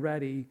dressed and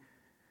ready.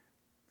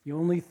 The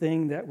only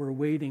thing that we're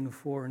waiting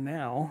for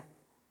now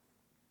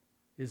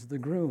is the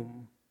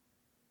groom.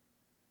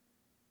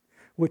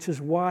 Which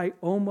is why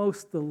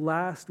almost the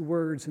last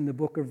words in the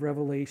book of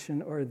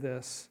Revelation are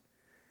this: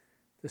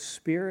 the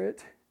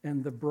Spirit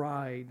and the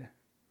bride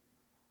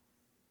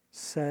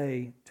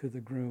say to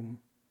the groom,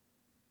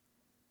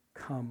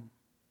 come,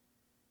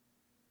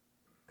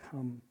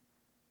 come.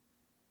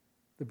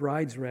 The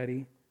bride's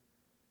ready.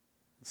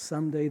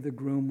 Someday the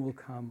groom will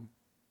come.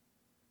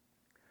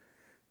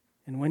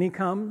 And when he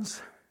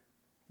comes,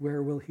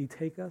 where will he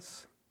take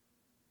us?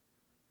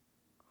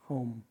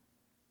 Home.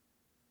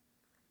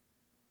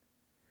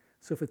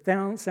 So if it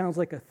sounds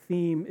like a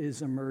theme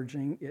is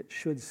emerging, it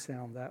should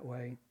sound that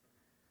way.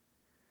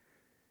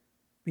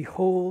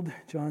 Behold,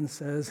 John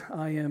says,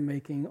 I am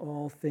making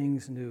all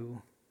things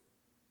new.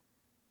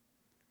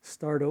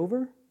 Start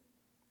over?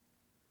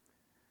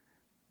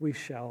 We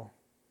shall.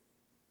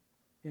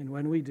 And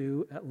when we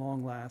do, at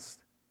long last,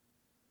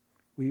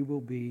 we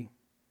will be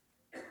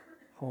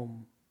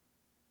home.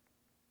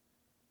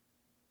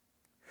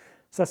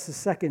 So that's the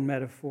second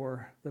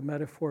metaphor, the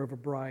metaphor of a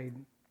bride.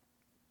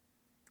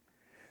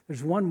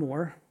 There's one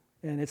more,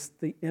 and it's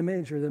the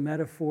image or the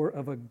metaphor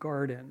of a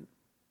garden.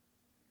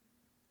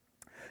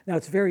 Now,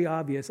 it's very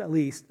obvious, at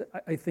least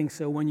I think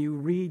so, when you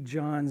read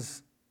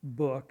John's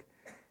book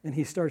and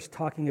he starts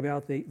talking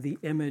about the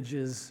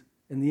images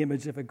and the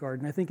image of a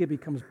garden. I think it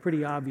becomes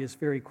pretty obvious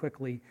very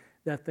quickly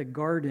that the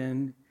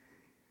garden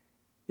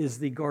is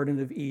the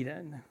Garden of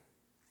Eden.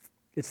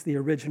 It's the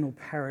original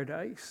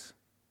paradise.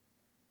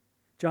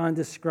 John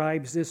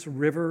describes this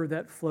river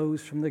that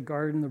flows from the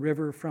garden, the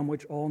river from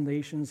which all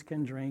nations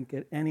can drink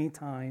at any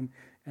time,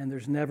 and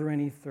there's never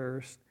any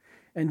thirst.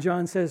 And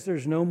John says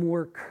there's no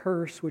more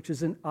curse, which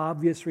is an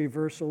obvious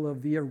reversal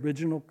of the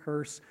original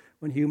curse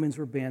when humans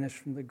were banished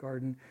from the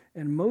garden.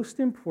 And most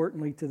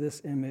importantly to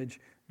this image,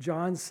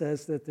 John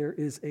says that there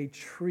is a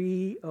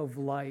tree of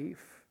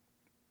life.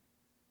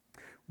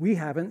 We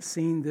haven't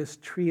seen this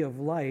tree of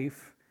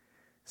life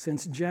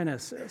since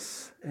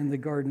Genesis and the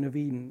Garden of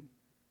Eden.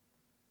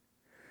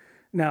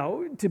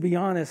 Now, to be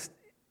honest,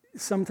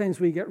 sometimes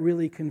we get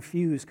really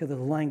confused because of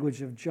the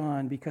language of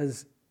John,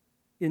 because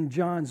in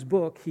John's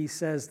book, he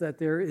says that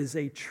there is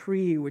a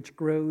tree which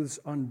grows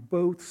on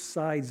both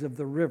sides of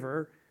the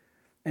river,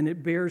 and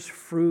it bears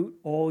fruit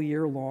all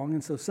year long.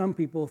 And so some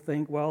people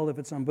think, well, if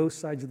it's on both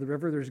sides of the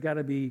river, there's got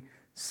to be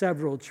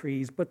several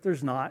trees, but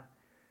there's not.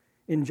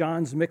 In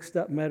John's mixed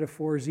up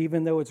metaphors,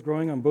 even though it's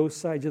growing on both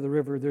sides of the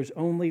river, there's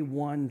only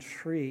one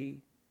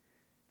tree.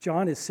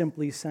 John is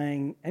simply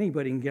saying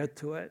anybody can get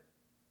to it.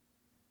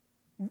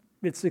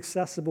 It's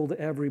accessible to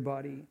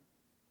everybody.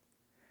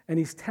 And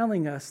he's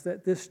telling us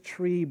that this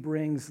tree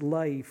brings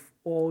life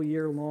all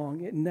year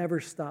long. It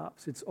never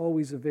stops. It's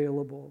always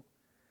available.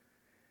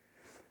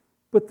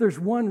 But there's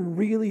one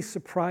really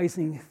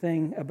surprising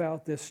thing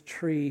about this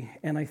tree,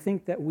 and I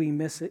think that we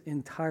miss it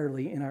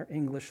entirely in our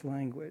English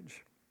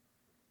language.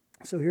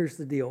 So here's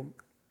the deal.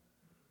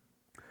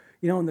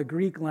 You know, in the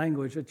Greek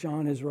language that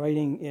John is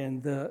writing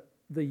in,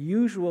 the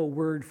usual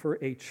word for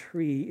a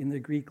tree in the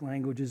Greek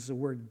language is the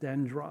word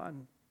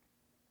dendron.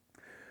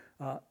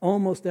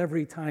 Almost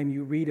every time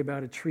you read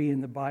about a tree in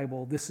the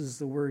Bible, this is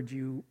the word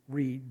you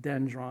read,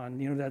 dendron.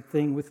 You know, that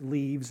thing with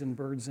leaves and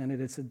birds in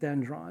it, it's a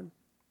dendron.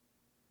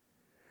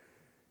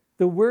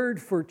 The word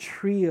for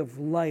tree of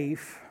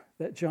life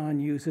that John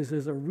uses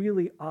is a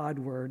really odd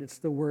word. It's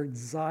the word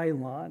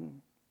xylon.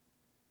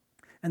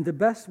 And the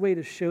best way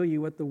to show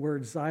you what the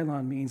word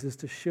xylon means is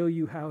to show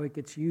you how it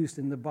gets used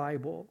in the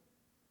Bible.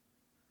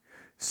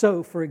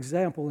 So, for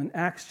example, in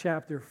Acts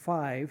chapter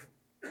 5,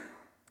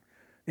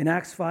 in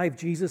Acts 5,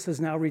 Jesus has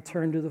now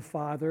returned to the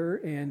Father,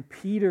 and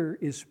Peter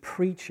is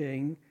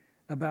preaching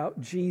about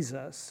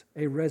Jesus,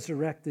 a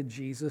resurrected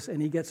Jesus,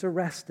 and he gets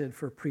arrested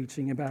for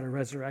preaching about a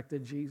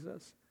resurrected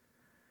Jesus.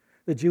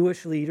 The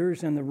Jewish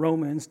leaders and the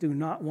Romans do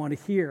not want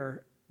to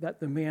hear that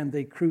the man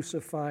they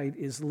crucified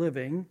is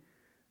living,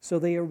 so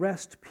they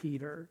arrest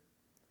Peter,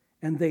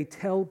 and they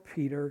tell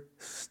Peter,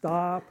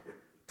 stop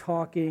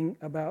talking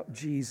about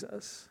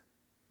Jesus.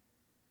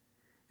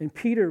 And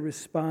Peter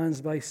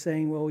responds by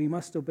saying, well, we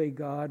must obey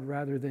God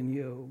rather than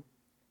you.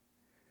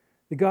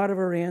 The God of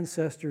our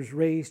ancestors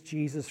raised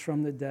Jesus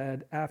from the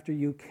dead after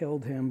you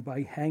killed him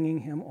by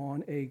hanging him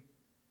on a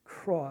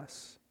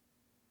cross.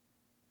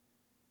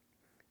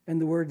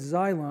 And the word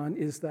xylon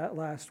is that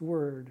last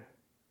word,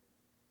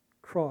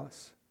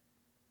 cross.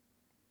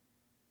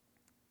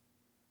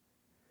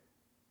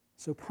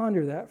 So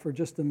ponder that for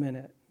just a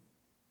minute.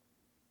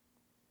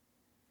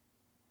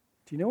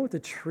 Do you know what the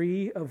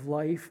tree of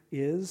life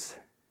is?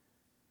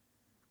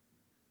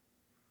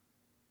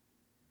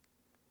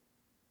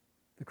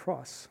 The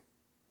cross.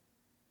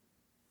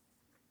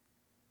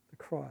 The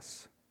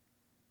cross.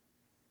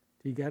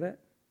 Do you get it?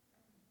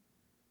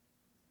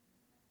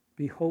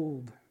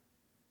 Behold,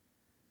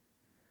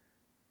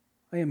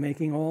 I am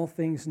making all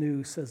things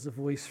new, says the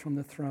voice from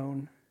the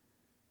throne.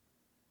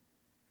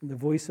 And the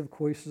voice, of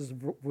course, is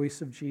the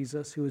voice of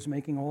Jesus, who is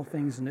making all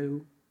things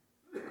new.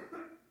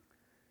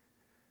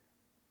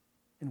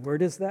 And where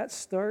does that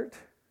start?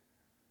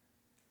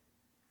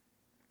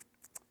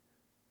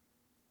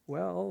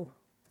 Well,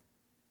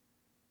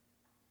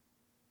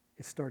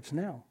 it starts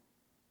now.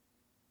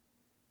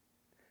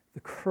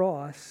 The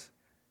cross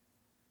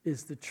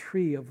is the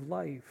tree of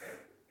life.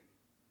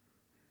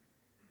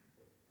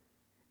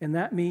 And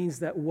that means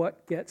that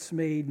what gets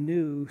made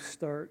new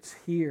starts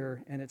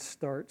here, and it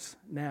starts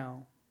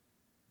now.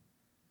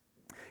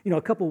 You know,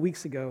 a couple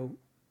weeks ago,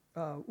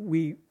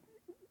 it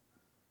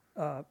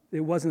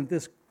wasn't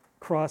this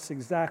cross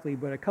exactly,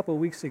 but a couple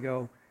weeks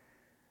ago,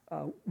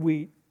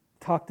 we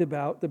talked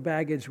about the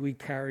baggage we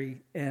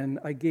carry, and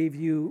I gave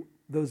you,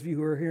 those of you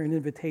who are here, an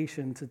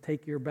invitation to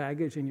take your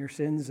baggage and your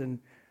sins and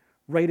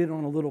write it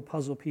on a little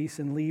puzzle piece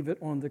and leave it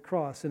on the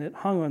cross. And it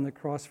hung on the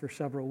cross for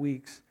several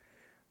weeks.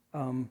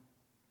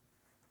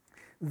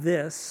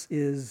 This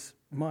is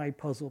my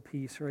puzzle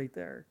piece right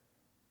there.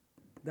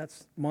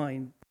 That's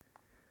mine.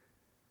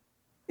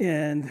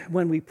 And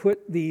when we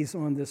put these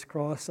on this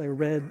cross, I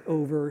read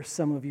over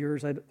some of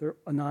yours. They're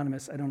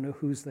anonymous. I don't know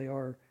whose they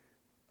are.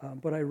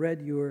 But I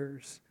read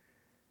yours.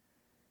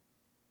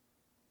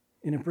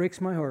 And it breaks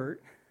my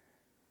heart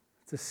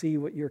to see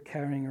what you're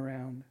carrying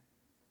around.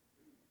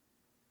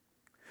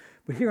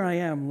 But here I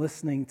am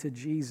listening to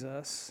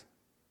Jesus,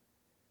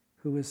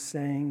 who is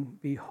saying,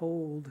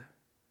 "Behold,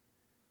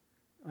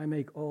 I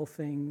make all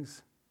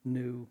things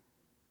new."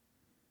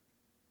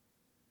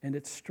 And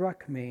it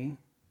struck me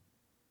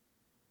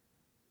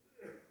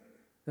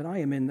that I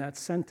am in that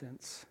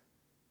sentence.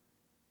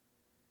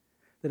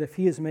 That if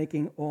he is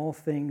making all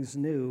things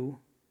new,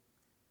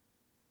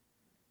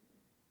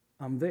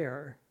 I'm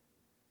there.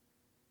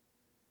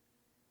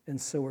 And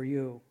so are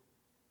you.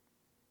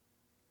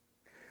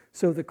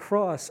 So the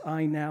cross,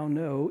 I now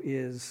know,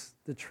 is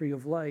the tree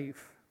of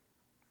life.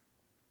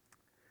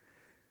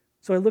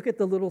 So I look at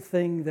the little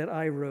thing that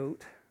I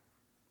wrote,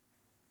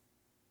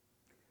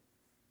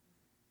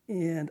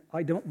 and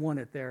I don't want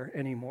it there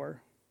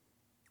anymore.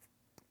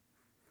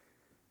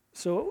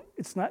 So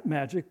it's not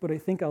magic, but I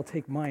think I'll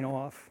take mine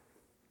off.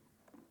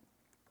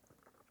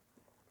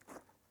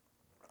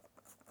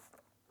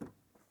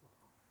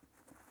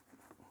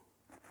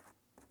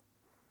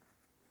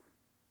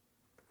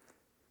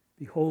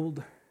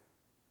 Behold,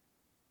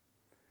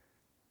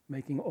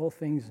 making all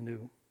things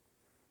new.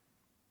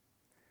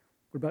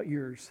 What about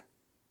yours?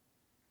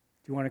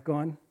 Do you want it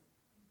gone?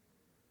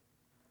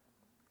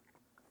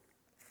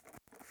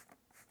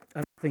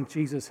 I don't think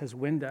Jesus has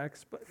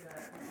Windex, but in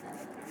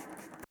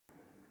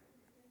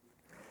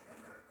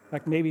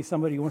fact, maybe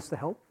somebody wants to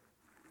help.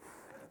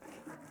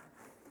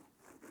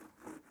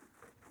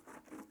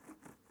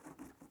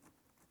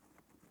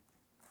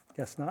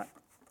 Guess not.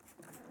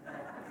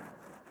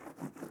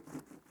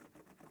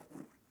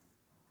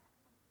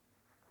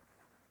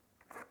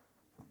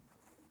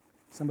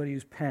 Somebody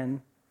use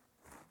pen.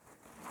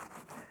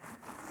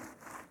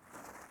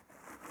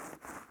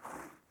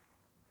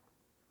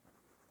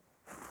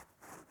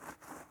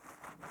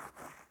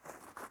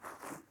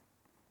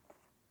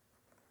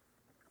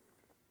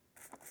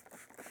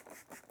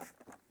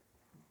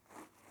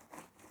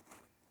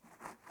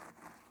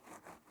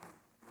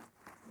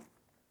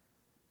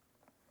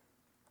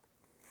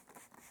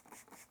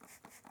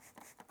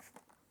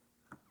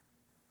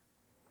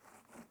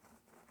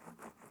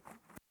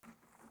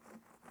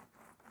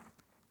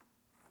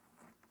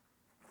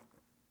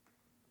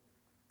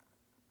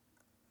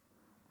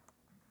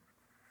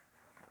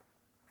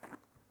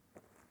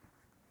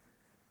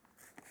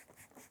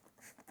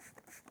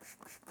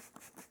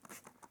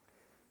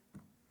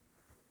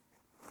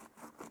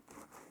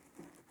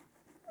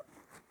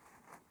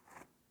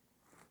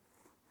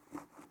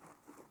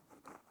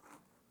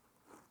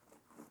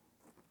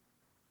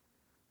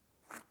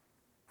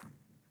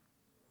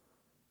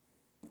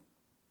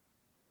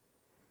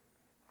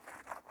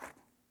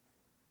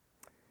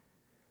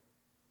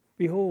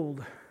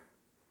 Behold,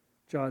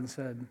 John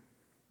said,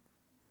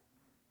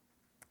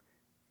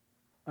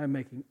 I'm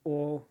making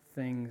all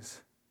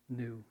things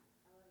new.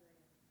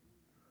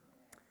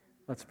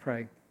 Let's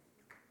pray.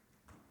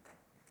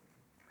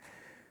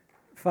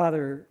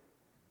 Father,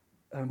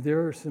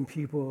 there are some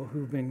people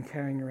who've been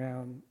carrying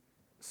around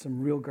some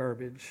real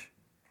garbage.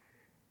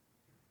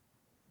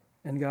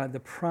 And God, the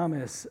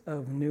promise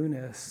of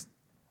newness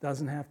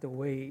doesn't have to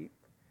wait,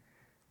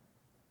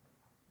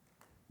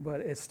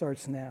 but it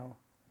starts now.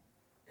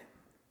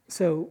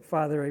 So,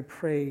 Father, I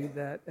pray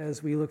that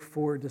as we look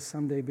forward to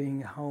someday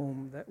being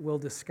home, that we'll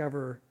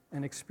discover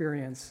and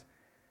experience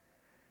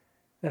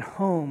that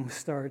home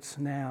starts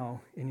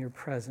now in your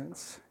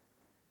presence,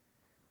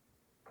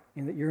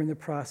 and that you're in the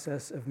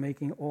process of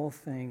making all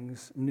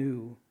things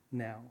new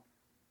now.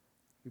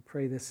 We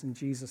pray this in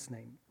Jesus'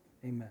 name.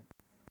 Amen.